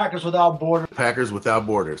Matt. Packers Without Borders. Packers Without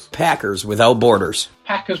Borders. Packers Without Borders.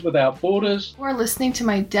 Packers Without Borders. We're listening to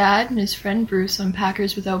my dad and his friend Bruce on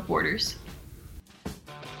Packers Without Borders.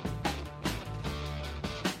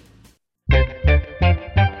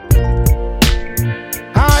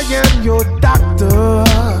 I am your doctor.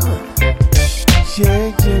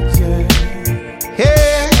 Yeah, yeah, yeah.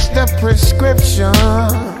 Here's the prescription.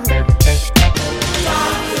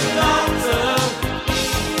 Doctor,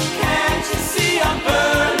 can't you see I'm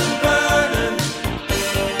burning?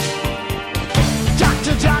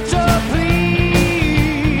 Doctor,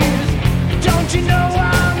 please. Don't you know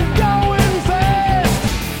I'm going fast?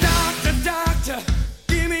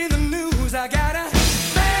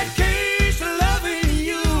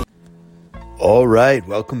 All right,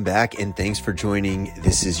 welcome back and thanks for joining.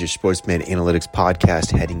 This is your Sportsman Analytics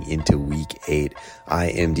podcast heading into week 8. I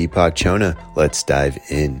am Deepak Chona. Let's dive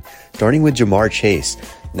in. Starting with Ja'Marr Chase.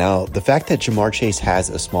 Now, the fact that Ja'Marr Chase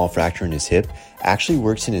has a small fracture in his hip actually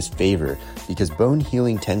works in his favor because bone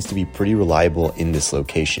healing tends to be pretty reliable in this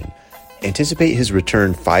location. Anticipate his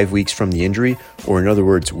return 5 weeks from the injury, or in other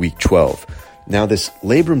words, week 12. Now, this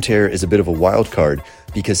labrum tear is a bit of a wild card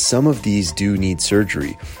because some of these do need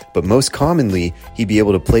surgery, but most commonly, he'd be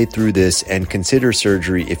able to play through this and consider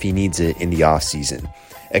surgery if he needs it in the off season.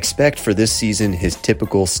 Expect for this season his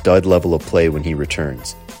typical stud level of play when he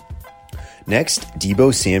returns. Next,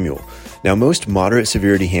 Deebo Samuel. Now, most moderate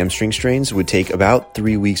severity hamstring strains would take about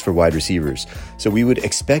 3 weeks for wide receivers, so we would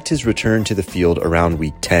expect his return to the field around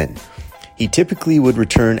week 10. He typically would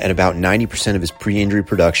return at about 90% of his pre-injury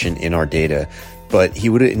production in our data, but he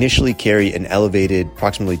would initially carry an elevated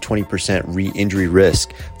approximately 20% re-injury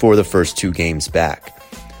risk for the first 2 games back.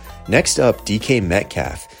 Next up, DK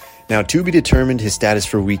Metcalf. Now, to be determined his status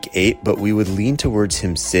for week 8, but we would lean towards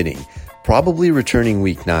him sitting, probably returning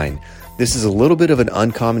week 9. This is a little bit of an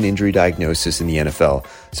uncommon injury diagnosis in the NFL,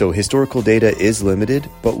 so historical data is limited,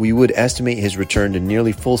 but we would estimate his return to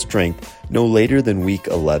nearly full strength no later than week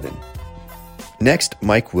 11. Next,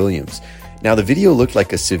 Mike Williams. Now, the video looked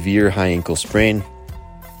like a severe high ankle sprain.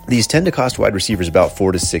 These tend to cost wide receivers about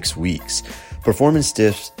 4 to 6 weeks. Performance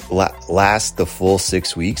dips last the full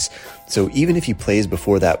 6 weeks, so even if he plays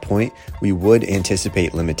before that point, we would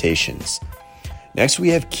anticipate limitations. Next, we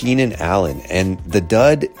have Keenan Allen, and the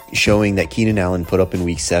dud showing that Keenan Allen put up in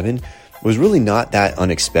week 7 was really not that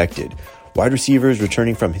unexpected. Wide receivers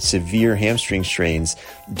returning from severe hamstring strains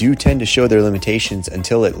do tend to show their limitations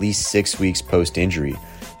until at least 6 weeks post-injury.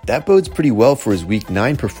 That bodes pretty well for his week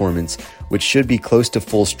 9 performance, which should be close to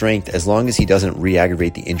full strength as long as he doesn't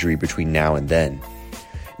re-aggravate the injury between now and then.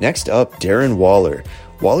 Next up, Darren Waller.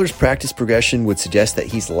 Waller's practice progression would suggest that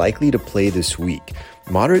he's likely to play this week.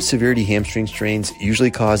 Moderate severity hamstring strains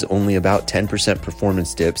usually cause only about 10%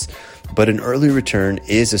 performance dips, but an early return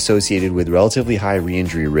is associated with relatively high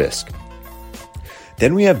re-injury risk.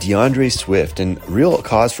 Then we have DeAndre Swift, and real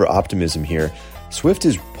cause for optimism here. Swift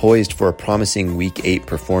is poised for a promising week 8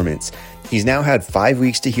 performance. He's now had 5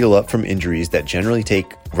 weeks to heal up from injuries that generally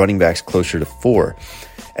take running backs closer to 4.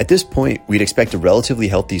 At this point, we'd expect a relatively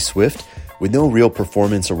healthy Swift with no real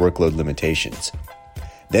performance or workload limitations.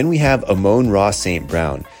 Then we have Amon-Ra St.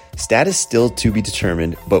 Brown. Status still to be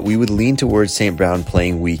determined, but we would lean towards St. Brown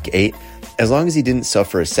playing week 8 as long as he didn't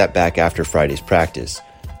suffer a setback after Friday's practice.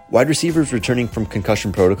 Wide receivers returning from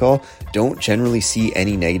concussion protocol don't generally see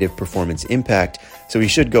any negative performance impact, so he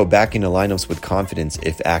should go back into lineups with confidence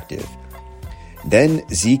if active. Then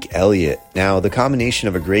Zeke Elliott. Now, the combination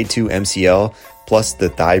of a grade 2 MCL plus the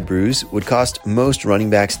thigh bruise would cost most running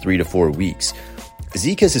backs 3 to 4 weeks.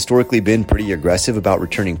 Zeke has historically been pretty aggressive about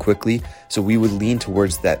returning quickly, so we would lean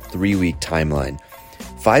towards that 3-week timeline.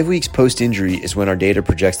 5 weeks post-injury is when our data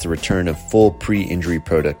projects the return of full pre-injury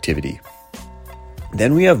productivity.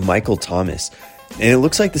 Then we have Michael Thomas, and it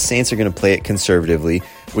looks like the Saints are going to play it conservatively,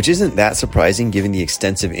 which isn't that surprising given the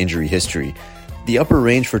extensive injury history. The upper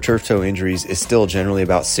range for turf toe injuries is still generally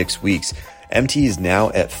about 6 weeks. MT is now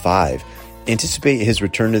at 5. Anticipate his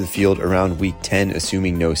return to the field around week 10,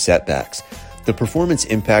 assuming no setbacks. The performance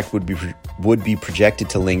impact would be projected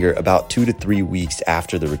to linger about 2 to 3 weeks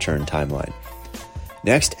after the return timeline.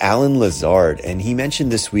 Next, Allen Lazard, and he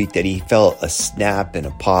mentioned this week that he felt a snap and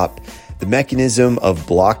a pop. The mechanism of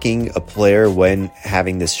blocking a player when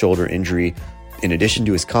having this shoulder injury, in addition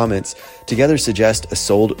to his comments, together suggest a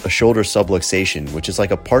shoulder subluxation, which is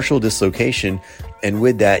like a partial dislocation, and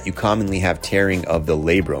with that, you commonly have tearing of the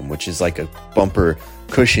labrum, which is like a bumper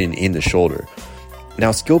cushion in the shoulder.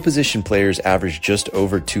 Now, skill position players average just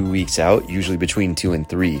over 2 weeks out, usually between 2 and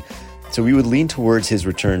 3, so we would lean towards his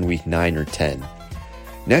return week 9 or 10.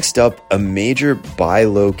 Next up, a major buy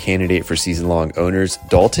low candidate for season-long owners,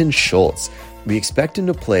 Dalton Schultz. We expect him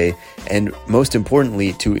to play and, most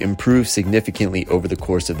importantly, to improve significantly over the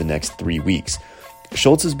course of the next 3 weeks.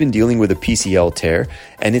 Schultz has been dealing with a PCL tear,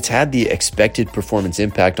 and it's had the expected performance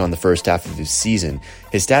impact on the first half of his season.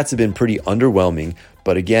 His stats have been pretty underwhelming,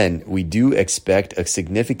 but again, we do expect a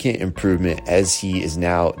significant improvement as he is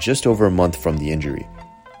now just over a month from the injury.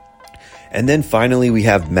 And then finally, we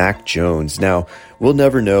have Mac Jones. Now, we'll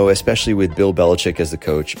never know, especially with Bill Belichick as the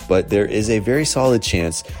coach, but there is a very solid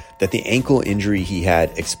chance that the ankle injury he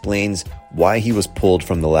had explains why he was pulled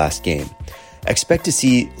from the last game. Expect to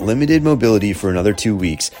see limited mobility for another 2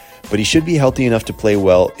 weeks, but he should be healthy enough to play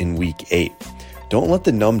well in week 8. Don't let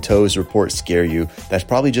the numb toes report scare you. That's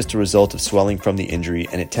probably just a result of swelling from the injury,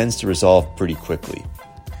 and it tends to resolve pretty quickly.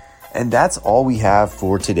 And that's all we have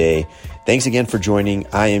for today. Thanks again for joining.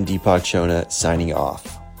 I am Deepak Chona, signing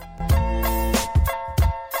off.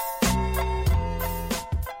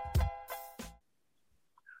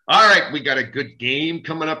 All right, we got a good game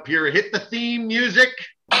coming up here. Hit the theme music.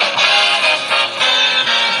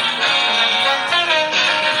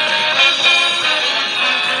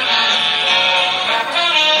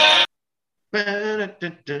 That's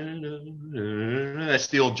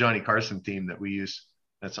the old Johnny Carson theme that we use.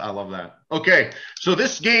 I love that. Okay, so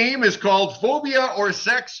this game is called Phobia or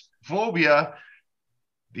Sex Phobia.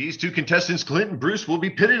 These two contestants, Clint and Bruce, will be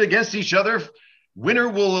pitted against each other. Winner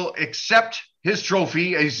will accept his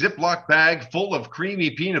trophy, a Ziploc bag full of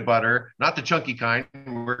creamy peanut butter, not the chunky kind.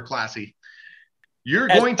 We're classy. You're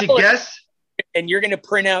going to guess. And you're going to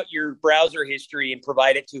print out your browser history and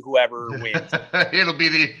provide it to whoever wins. It'll be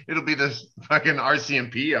the fucking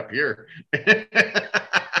RCMP up here.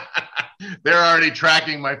 They're already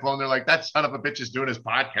tracking my phone. They're like, that son of a bitch is doing his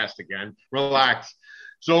podcast again. Relax.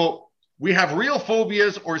 So we have real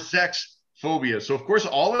phobias or sex phobias. So of course,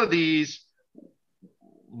 all of these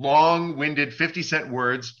long-winded 50-cent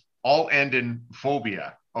words all end in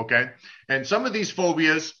phobia. Okay. And some of these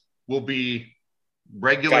phobias will be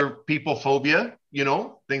regular people phobia,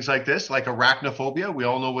 things like this, like arachnophobia. We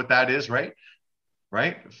all know what that is, right?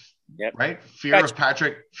 Right? Yep. Right? Fear of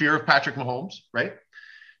Patrick Mahomes, right?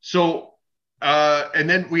 So, and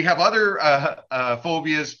then we have other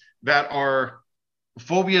phobias that are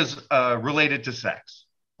phobias related to sex.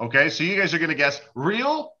 Okay, so you guys are going to guess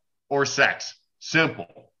real or sex.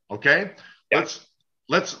 Simple. Okay, yep.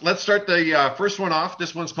 Let's start the first one off.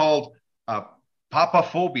 This one's called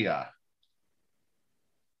papaphobia.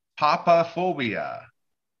 Papaphobia.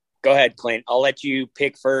 Go ahead, Clint. I'll let you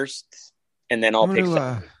pick first, and then I'll pick. I'm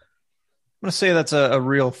going to say that's a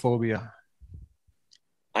real phobia.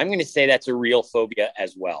 I'm going to say that's a real phobia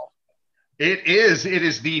as well. It is. It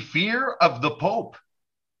is the fear of the Pope.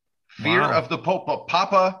 Fear of the Pope.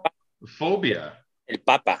 Papaphobia.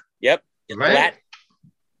 Papa. Yep. Right. That,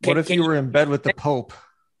 what if you were in bed with the Pope?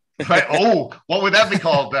 Right. Oh, what would that be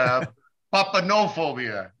called?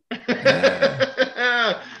 Papanophobia.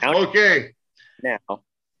 Okay. Now.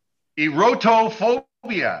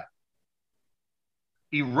 Erotophobia.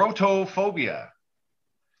 Erotophobia.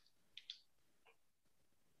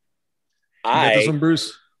 You got this one,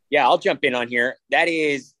 Bruce? Yeah, I'll jump in on here. That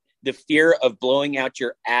is the fear of blowing out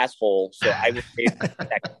your asshole. So I would say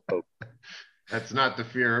sex phobia. That's not the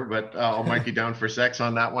fear, but I'll mark you down for sex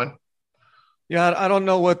on that one. Yeah, I don't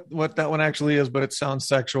know what that one actually is, but it sounds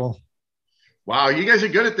sexual. Wow, you guys are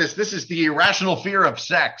good at this. This is the irrational fear of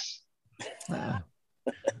sex. It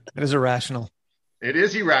is irrational. It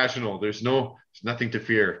is irrational. There's nothing to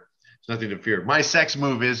fear. There's nothing to fear. My sex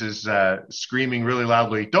move is screaming really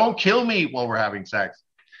loudly, "Don't kill me," while we're having sex.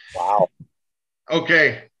 Wow.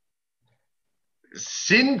 Okay.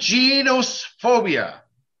 Syngenophobia.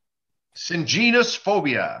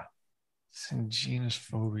 Syngenophobia.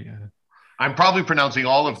 Syngenophobia. I'm probably pronouncing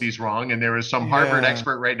all of these wrong, and there is some Harvard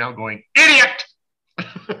expert right now going, "Idiot!"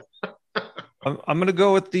 I'm going to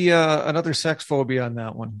go with the another sex phobia on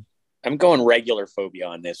that one. I'm going regular phobia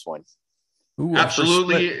on this one. Ooh,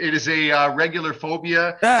 absolutely, it is a regular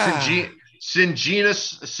phobia.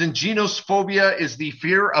 Syngenophobia is the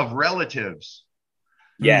fear of relatives.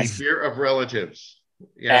 Yes, the fear of relatives.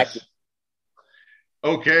 Yes.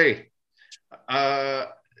 Okay.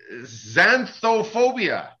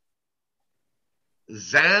 Xanthrophobia.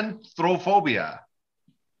 Xanthrophobia.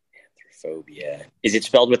 Xanthrophobia. Is it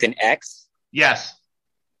spelled with an X? Yes.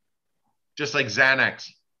 Just like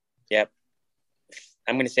Xanax. Yep.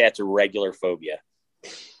 I'm going to say that's a regular phobia.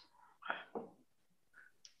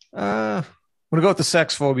 I'm going to go with the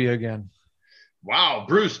sex phobia again. Wow,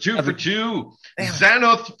 Bruce, 2 for 2.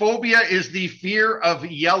 Xanophobia is the fear of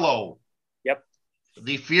yellow. Yep.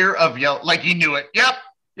 The fear of yellow. Like you knew it. Yep,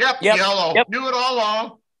 yellow. Yep. Knew it all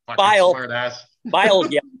along. Bile. Smart ass.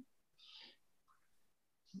 Bile, yeah.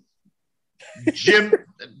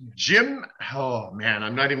 Jim, oh man,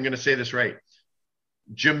 I'm not even going to say this right.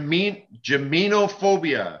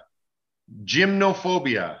 Gymnophobia.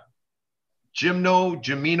 Gymnophobia.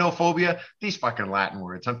 These fucking Latin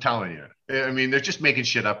words, I'm telling you. I mean, they're just making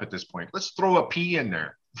shit up at this point. Let's throw a P in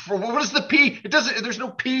there. What is the P? There's no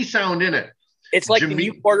P sound in it. It's like the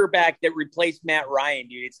new quarterback that replaced Matt Ryan,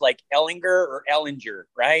 dude. It's like Ellinger or Ellinger,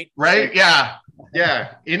 right? Right? Yeah.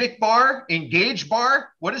 Innick Engage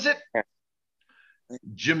bar. What is it?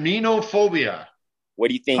 Gymnophobia. What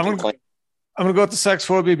do you think? I'm going to go with the sex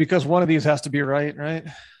phobia because one of these has to be right?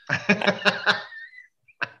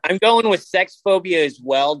 I'm going with sex phobia as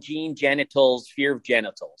well. Gene, genitals, fear of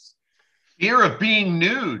genitals. Fear of being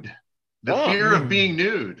nude. The fear of being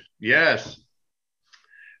nude. Yes.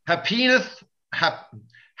 Happy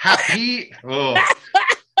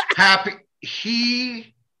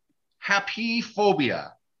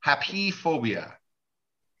phobia. Happy phobia.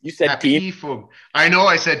 You said penis. I know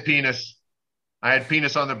I said penis. I had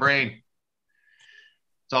penis on the brain.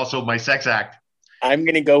 It's also my sex act. I'm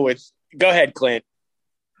going to go ahead, Clint.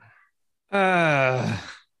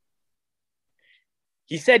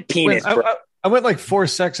 He said penis. I went like 4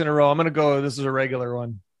 sex in a row. I'm going to go, this is a regular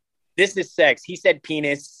one. This is sex. He said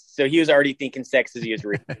penis, so he was already thinking sex as he was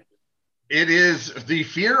reading. It is the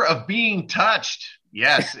fear of being touched.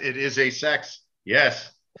 Yes, it is a sex. Yes.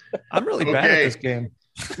 I'm really bad at this game.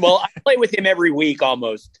 Well, I play with him every week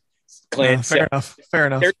almost, Clint. Fair enough.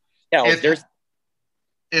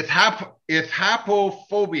 If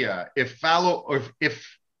hapophobia, if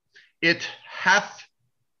it hath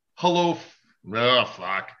hello, oh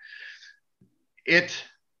fuck, it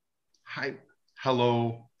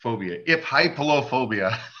hellophobia. If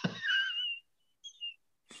hypolophobia.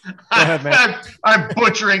 Go ahead, man. I'm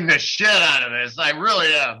butchering the shit out of this. I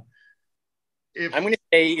really am. I'm going to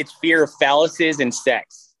say it's fear of phalluses and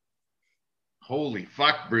sex. Holy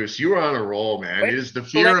fuck, Bruce. You are on a roll, man. It is the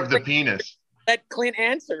fear of the penis. Let Clint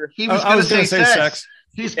answer. He was going to say sex.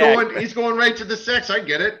 He's going right to the sex. I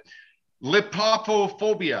get it.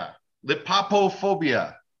 Lipophobia.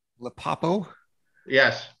 Lipophobia. Lipopo?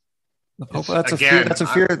 Yes. Lipopo. That's a fear. That's a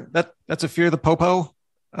fear. That's a fear of the popo.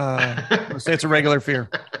 I'll say it's a regular fear.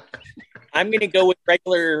 I'm going to go with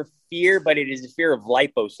regular fear, but it is a fear of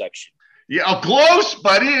liposuction. Yeah, close,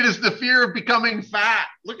 buddy. It is the fear of becoming fat.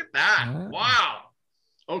 Look at that. Wow.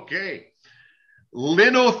 Okay.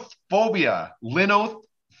 Linophobia.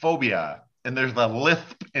 And there's the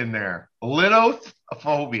lisp in there.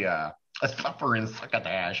 Linophobia. A suffering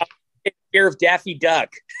succotash. Fear of Daffy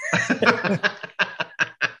Duck.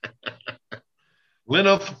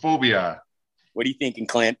 Linophobia. What are you thinking,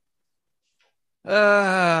 Clint?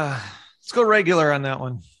 Let's go regular on that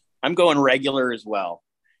one. I'm going regular as well.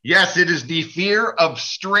 Yes, it is the fear of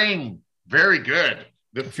string. Very good.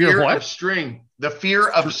 The fear of string. The fear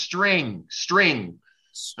of string. String.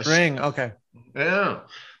 Okay. Yeah.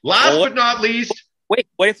 Last but not least. Wait,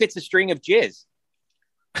 what if it's a string of jizz?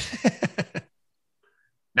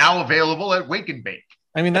 Now available at Wake and Bake.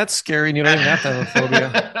 I mean, that's scary, and you don't even have to have a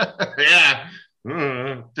phobia. Yeah.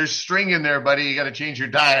 There's string in there, buddy. You got to change your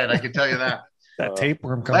diet. I can tell you that. That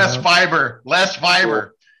tapeworm coming Less fiber.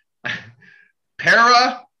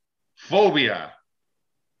 Paraphobia.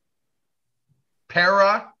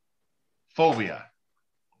 Paraphobia.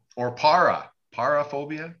 Or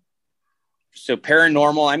paraphobia. So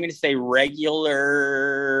paranormal, I'm going to say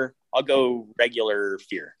regular. I'll go regular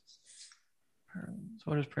fear. So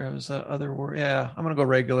what is para? Is that other word? Yeah, I'm going to go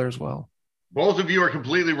regular as well. Both of you are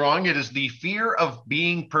completely wrong. It is the fear of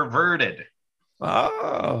being perverted.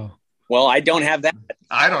 Oh. Well, I don't have that.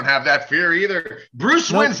 I don't have that fear either.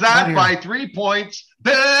 Bruce wins that by 3 points.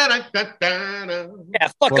 Yeah,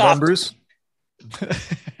 fuck off. On, Bruce.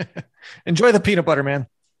 Enjoy the peanut butter, man.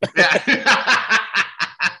 Yeah.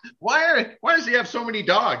 Why does he have so many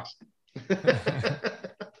dogs?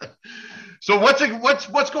 So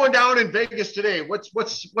what's going down in Vegas today?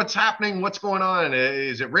 What's happening? What's going on?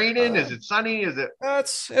 Is it raining? Is it sunny? Is it?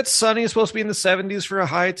 It's sunny. It's supposed to be in the 70s for a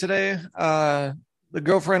high today. The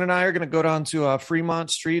girlfriend and I are going to go down to Fremont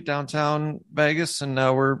Street, downtown Vegas, and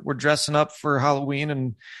we're dressing up for Halloween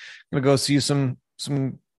and going to go see some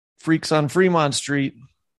freaks on Fremont Street.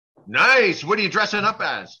 Nice. What are you dressing up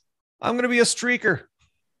as? I'm going to be a streaker.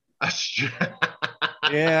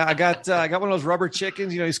 Yeah, I got one of those rubber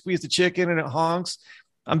chickens. You squeeze the chicken and it honks.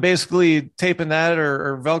 I'm basically taping that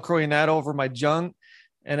or Velcroing that over my junk,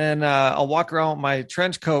 and then I'll walk around with my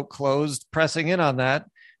trench coat closed, pressing in on that.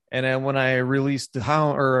 And then when I release the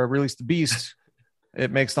hound or release the beast,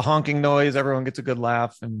 it makes the honking noise. Everyone gets a good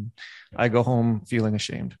laugh, and I go home feeling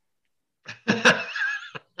ashamed.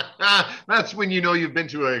 That's when you know you've been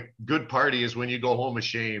to a good party, is when you go home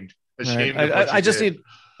ashamed. Ashamed. Right.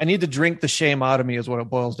 I need to drink the shame out of me is what it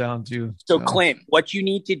boils down to. So Clint, what you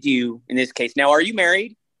need to do in this case, now, are you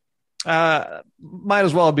married? Might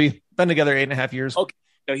as well be. Been together 8.5 years. Okay.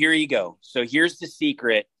 So here you go. So here's the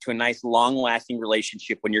secret to a nice long-lasting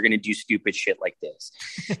relationship when you're going to do stupid shit like this.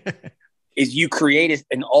 Is you create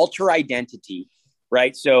an alter identity,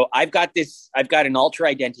 right? So I've got an alter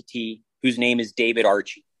identity whose name is David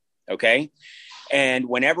Archie, okay? And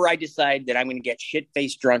whenever I decide that I'm going to get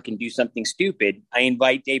shit-faced drunk and do something stupid, I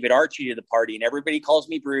invite David Archie to the party, and everybody calls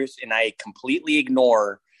me Bruce, and I completely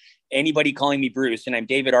ignore anybody calling me Bruce, and I'm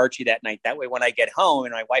David Archie that night. That way, when I get home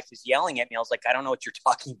and my wife is yelling at me, I was like, I don't know what you're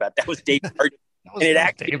talking about. That was David Archie. And it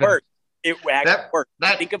actually worked. It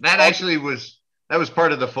actually worked. That was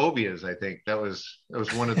part of the phobias. I think that was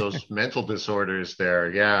one of those mental disorders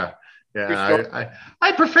there. Yeah.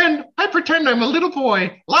 I pretend I'm a little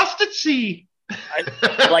boy lost at sea.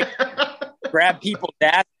 I like grab people's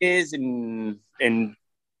asses and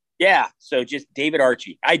yeah. So just David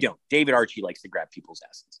Archie. I don't. David Archie likes to grab people's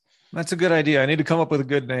asses. That's a good idea. I need to come up with a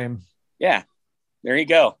good name. Yeah. There you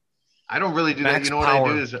go. I don't really do Max that. You know Power.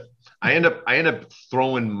 what I do is I end up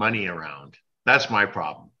throwing money around. That's my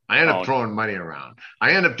problem. I end up throwing money around.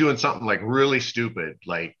 I end up doing something like really stupid,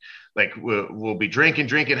 like we'll be drinking,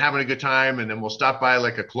 having a good time, and then we'll stop by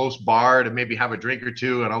like a close bar to maybe have a drink or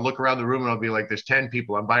two, and I'll look around the room and I'll be like, "There's 10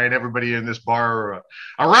 people. I'm buying everybody in this bar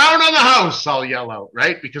a round on the house." I'll yell out,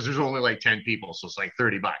 right? Because there's only like 10 people, so it's like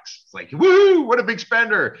 $30. It's like, woo, what a big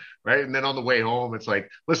spender, right? And then on the way home, it's like,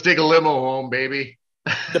 let's take a limo home, baby.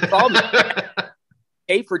 The problem is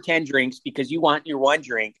pay for 10 drinks because you want your one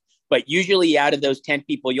drink. But usually out of those 10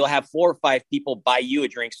 people, you'll have 4 or 5 people buy you a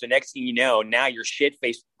drink. So next thing you know, now you're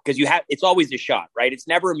shit-faced because it's always a shot, right? It's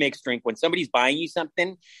never a mixed drink. When somebody's buying you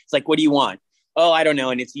something, it's like, what do you want? Oh, I don't know.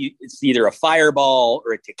 And it's either a Fireball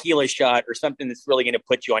or a tequila shot or something that's really going to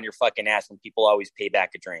put you on your fucking ass, and people always pay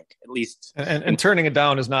back a drink, at least. And turning it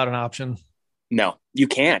down is not an option. No, you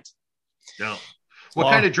can't. No. What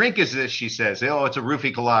kind of drink is this, she says? Oh, it's a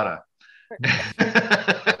roofie colada.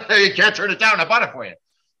 You can't turn it down. I bought it for you.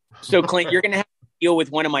 So, Clint, you're going to have to deal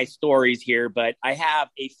with one of my stories here, but I have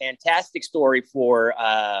a fantastic story for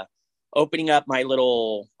opening up my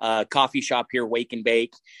little coffee shop here, Wake and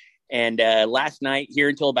Bake. And last night here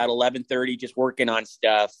until about 11:30, just working on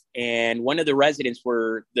stuff. And one of the residents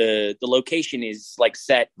where the location is like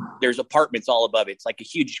set, there's apartments all above it. It's like a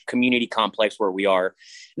huge community complex where we are. And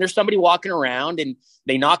there's somebody walking around and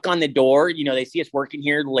they knock on the door. You know, they see us working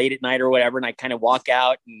here late at night or whatever. And I kind of walk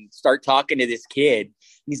out and start talking to this kid. And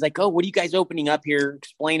he's like, "Oh, what are you guys opening up here?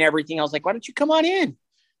 Explain everything." I was like, "Why don't you come on in?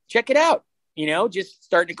 Check it out." You know, just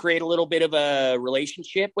starting to create a little bit of a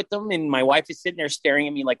relationship with them. And my wife is sitting there staring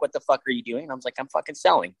at me like, "What the fuck are you doing?" And I was like, "I'm fucking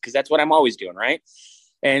selling," because that's what I'm always doing, right?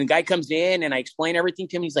 And guy comes in and I explain everything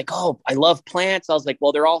to him. He's like, "Oh, I love plants." I was like,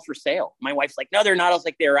 "Well, they're all for sale." My wife's like, "No, they're not." I was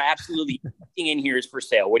like, "They're absolutely everything in here is for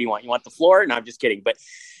sale. What do you want? You want the floor?" No, I'm just kidding.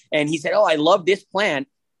 And he said, "Oh, I love this plant."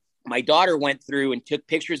 My daughter went through and took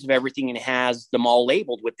pictures of everything and has them all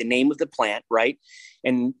labeled with the name of the plant, right?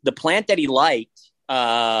 And the plant that he liked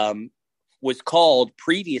was called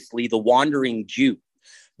previously the Wandering Jew.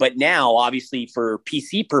 But now, obviously, for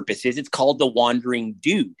PC purposes, it's called the Wandering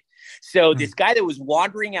Dude. So this guy that was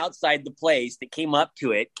wandering outside the place that came up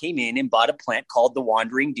to it, came in and bought a plant called the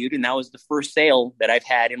Wandering Dude. And that was the first sale that I've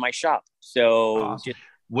had in my shop. So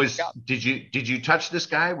did you touch this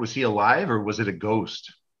guy? Was he alive or was it a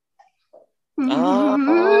ghost?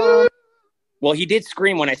 Well, he did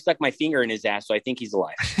scream when I stuck my finger in his ass, so I think he's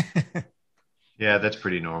alive. Yeah, that's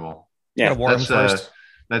pretty normal. Yeah, that's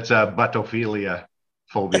buttophilia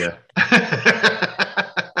phobia.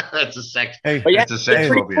 That's a sex. That's a sex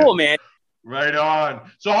pretty phobia. Cool, man. Right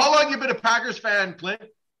on. So, how long you been a Packers fan, Clint?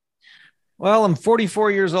 Well, I'm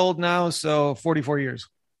 44 years old now, so 44 years.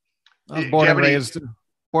 I was born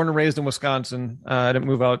and raised in Wisconsin. I didn't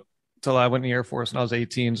move out till I went in the Air Force when I was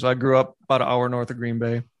 18. So I grew up about an hour north of Green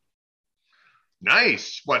Bay.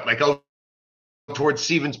 Nice. What, like out towards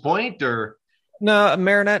Stevens Point or? No,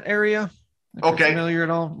 Marinette area. Okay. Familiar at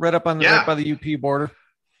all? Right up on right by the UP border.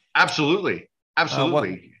 Absolutely.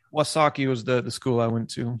 Wasaki was the school I went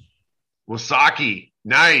to. Wasaki.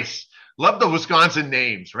 Nice. Love the Wisconsin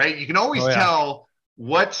names, right? You can always tell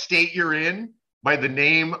what state you're in by the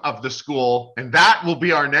name of the school. And that will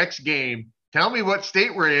be our next game. Tell me what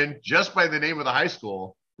state we're in just by the name of the high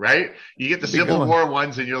school, right? You get the Civil War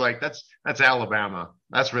ones and you're like, that's Alabama.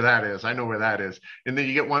 That's where that is. I know where that is. And then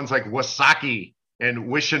you get ones like Wasaki and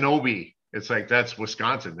Wishinobi. It's like, that's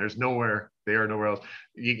Wisconsin. There's nowhere there, nowhere else.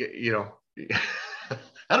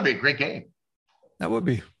 That'll be a great game. That would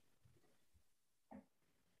be.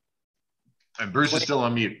 And Bruce is still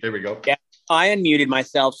on mute. There we go. Yeah, I unmuted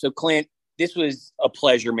myself. So Clint, this was a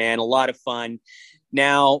pleasure, man. A lot of fun.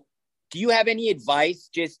 Now, do you have any advice,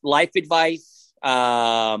 just life advice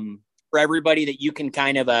for everybody that you can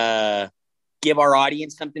kind of give our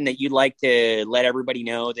audience, something that you'd like to let everybody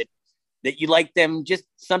know that you like them, just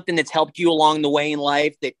something that's helped you along the way in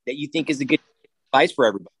life that you think is a good advice for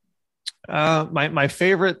everybody? My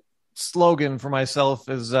favorite slogan for myself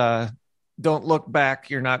is don't look back.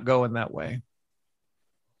 You're not going that way.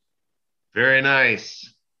 Very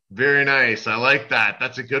nice. Very nice. I like that.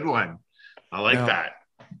 That's a good one. I like that.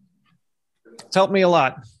 It's helped me a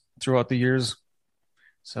lot throughout the years.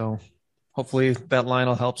 So hopefully that line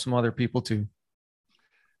will help some other people too.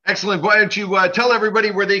 Excellent. Why don't you tell everybody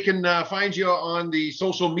where they can find you on the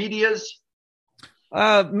social medias?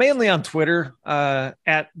 Mainly on Twitter,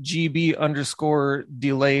 at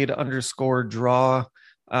GB_delayed_draw.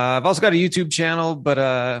 I've also got a YouTube channel,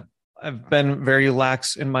 but I've been very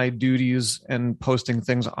lax in my duties and posting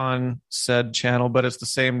things on said channel, but it's the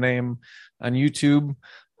same name on YouTube.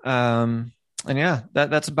 And yeah,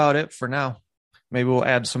 that's about it for now. Maybe we'll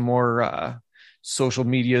add some more social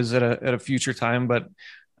medias at a future time, but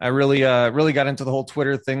I really got into the whole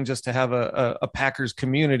Twitter thing just to have a Packers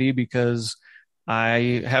community, because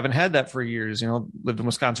I haven't had that for years. Lived in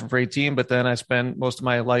Wisconsin for 18, but then I spent most of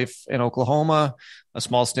my life in Oklahoma, a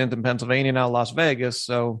small stint in Pennsylvania, now Las Vegas.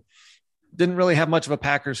 So didn't really have much of a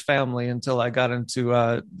Packers family until I got into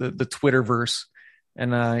the Twitterverse.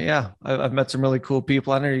 And I've met some really cool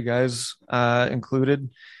people on there, you guys included,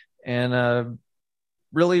 and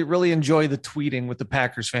really enjoy the tweeting with the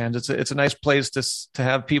Packers fans. It's a nice place to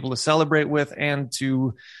have people to celebrate with and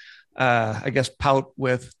to I guess pout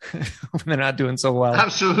with when they're not doing so well.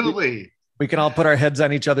 Absolutely. We can all put our heads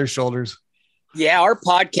on each other's shoulders. Yeah, our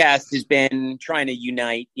podcast has been trying to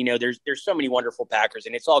unite. There's so many wonderful Packers,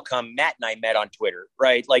 and it's all come. Matt and I met on Twitter,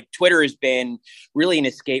 right? Like Twitter has been really an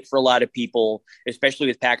escape for a lot of people, especially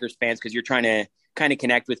with Packers fans, because you're trying to kind of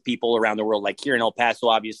connect with people around the world. Like here in El Paso,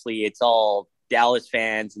 obviously, it's all Dallas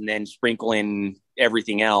fans and then sprinkle in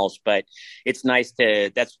everything else. But it's nice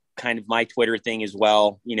that's kind of my Twitter thing as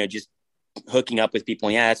well. Just hooking up with people.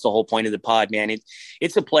 Yeah, that's the whole point of the pod, man.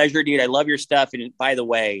 It's a pleasure, dude. I love your stuff. And by the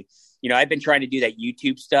way, I've been trying to do that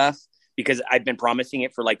YouTube stuff because I've been promising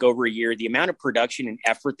it for like over a year. The amount of production and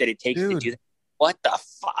effort that it takes to do that. What the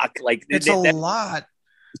fuck? Like it's a lot.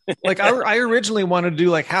 Like I originally wanted to do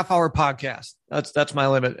like half-hour podcast. That's my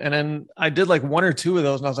limit. And then I did like one or two of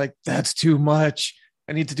those and I was like, that's too much.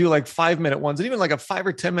 I need to do like 5-minute ones. And even like a 5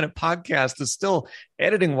 or 10 minute podcast is still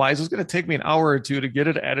editing wise. It's going to take me an hour or two to get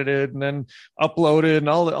it edited and then uploaded and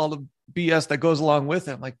all the BS that goes along with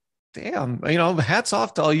it. I'm like, damn, hats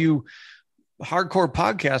off to all you hardcore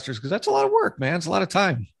podcasters, because that's a lot of work, man. It's a lot of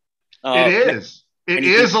time. It is. It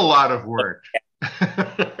is a lot of work.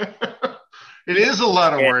 It is a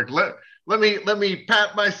lot of work. Let me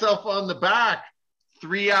pat myself on the back.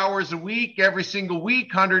 3 hours a week, every single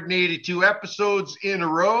week, 182 episodes in a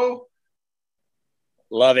row.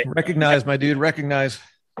 Love it. Recognize, my dude. Recognize.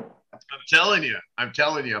 I'm telling you.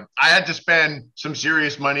 I had to spend some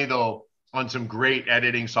serious money though on some great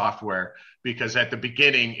editing software, because at the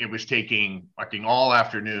beginning it was taking fucking all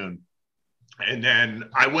afternoon. And then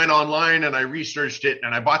I went online and I researched it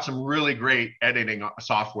and I bought some really great editing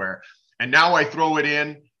software. And now I throw it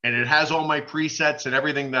in and it has all my presets and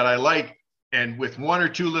everything that I like. And with one or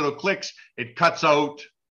two little clicks, it cuts out,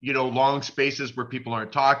 long spaces where people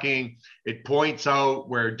aren't talking. It points out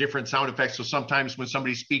where different sound effects. So sometimes when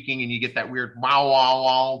somebody's speaking and you get that weird wow, wow,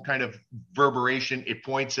 wow kind of reverberation, it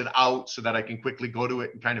points it out so that I can quickly go to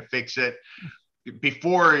it and kind of fix it.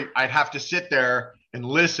 Before, I'd have to sit there and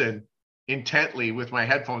listen intently with my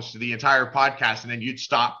headphones to the entire podcast, and then you'd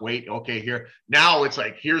stop, wait, okay, here. Now it's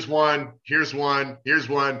like, here's one,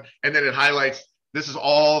 and then it highlights, this is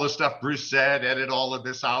all the stuff Bruce said, edit all of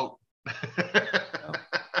this out.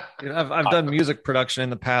 I've done music production in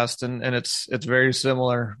the past, and it's very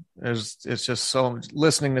similar. It's just so much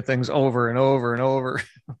listening to things over and over and over.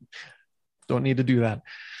 Don't need to do that.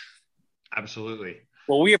 Absolutely.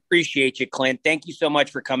 Well, we appreciate you, Clint. Thank you so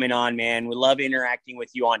much for coming on, man. We love interacting with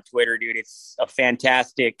you on Twitter, dude.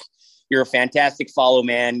 You're a fantastic follow,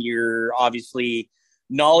 man. You're obviously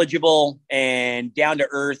knowledgeable and down to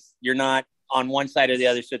earth. You're not on one side or the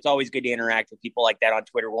other. So it's always good to interact with people like that on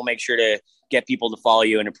Twitter. We'll make sure to get people to follow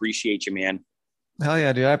you and appreciate you, man. Hell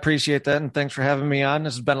yeah, dude. I appreciate that. And thanks for having me on.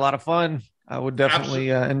 This has been a lot of fun. I would definitely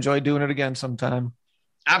enjoy doing it again sometime.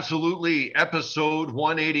 Absolutely. Episode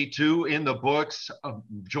 182 in the books.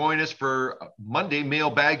 Join us for Monday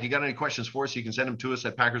mailbag. You got any questions for us? You can send them to us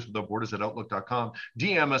at PackersWithoutBorders@Outlook.com.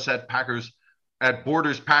 DM us at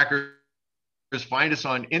BordersPackers. Find us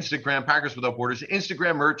on Instagram, Packers Without Borders,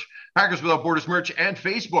 Instagram merch, Packers Without Borders merch, and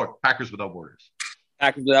Facebook, Packers Without Borders.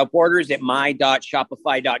 Packers Without Borders at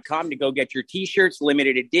my.shopify.com to go get your t-shirts,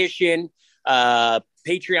 limited edition,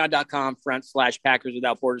 patreon.com/Packers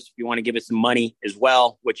Without Borders if you want to give us some money as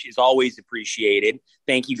well, which is always appreciated.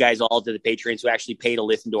 Thank you guys all to the patrons who actually pay to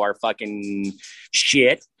listen to our fucking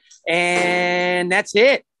shit. And that's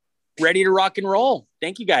it. Ready to rock and roll.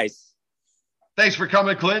 Thank you guys. Thanks for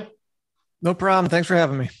coming, Clint. No problem. Thanks for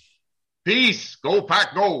having me. Peace. Go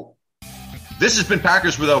Pack, go. This has been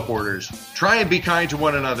Packers Without Borders. Try and be kind to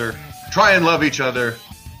one another. Try and love each other.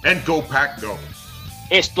 And go Pack, go.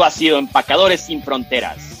 Esto ha sido Empacadores Sin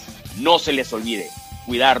Fronteras. No se les olvide,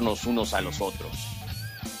 cuidarnos unos a los otros.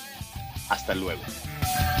 Hasta luego.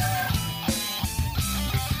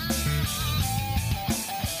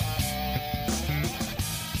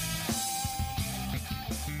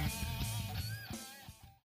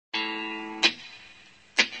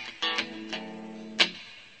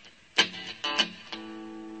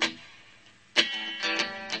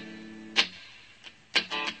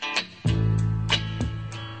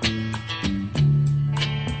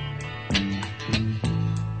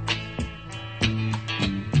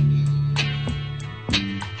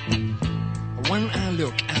 When I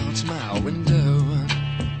look out my window,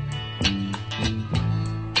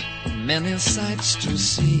 many sights to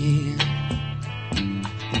see.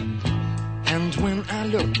 And when I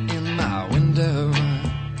look in my window,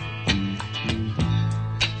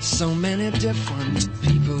 so many different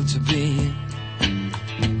people to be,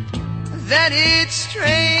 that it's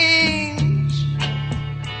strange,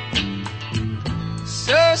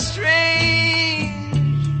 so strange.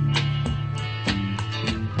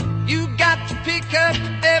 You got to pick up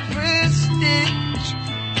every stitch.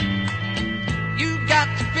 You got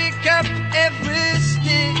to pick up every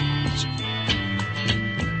stitch.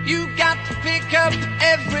 You got to pick up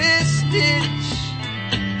every stitch.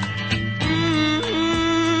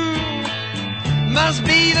 Must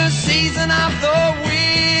be the season of the witch.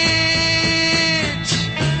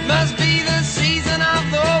 Must be the season of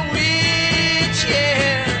the witch,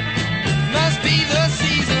 yeah. Must be the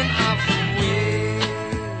season of the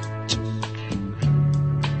witch.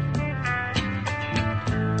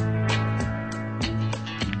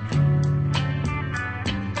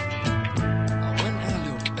 When I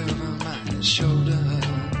look over my shoulder,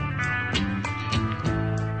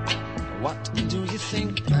 what do you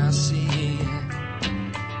think I see?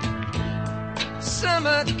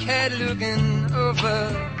 Summer cat looking over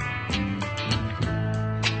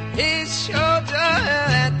his shoulder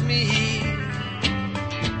at me,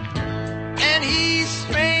 and he's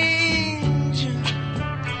strange,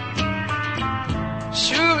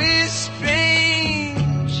 sure is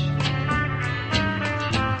strange.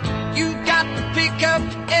 You got to pick up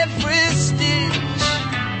every stitch.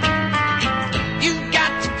 You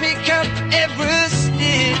got to pick up every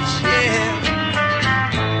stitch, yeah.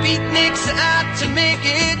 Beatniks out to make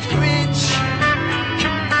it rich.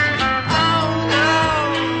 Oh no,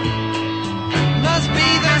 must be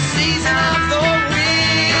the season of the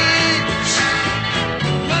witch.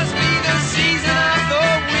 Must be the season of the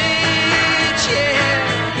witch, yeah.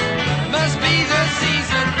 Must be the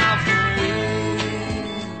season of the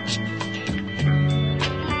witch.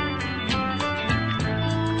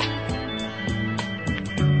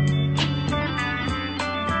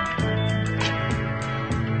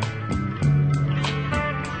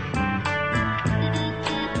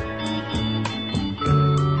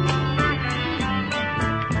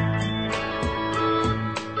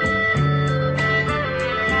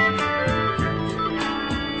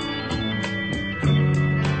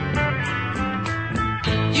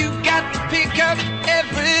 You got to pick up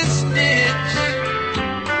every stitch.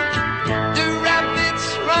 The rabbit's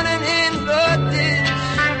running in the ditch.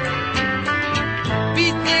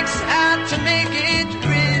 Beatniks out to make it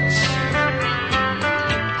rich.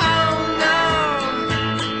 Oh no,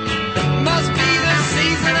 must be the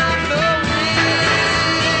season of the witch.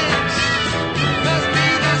 Must be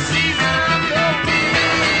the season of the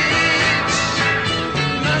witch.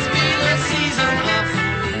 Must be the season of the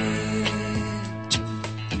witch.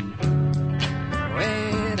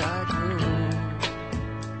 Where'd I go?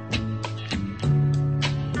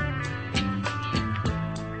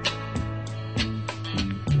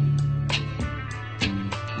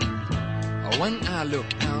 When I look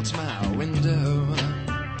out my window,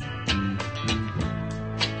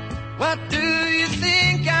 what do you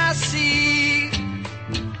think I see?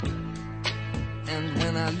 And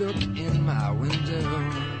when I look in my window,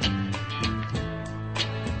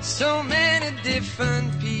 so many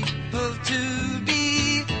different people to be.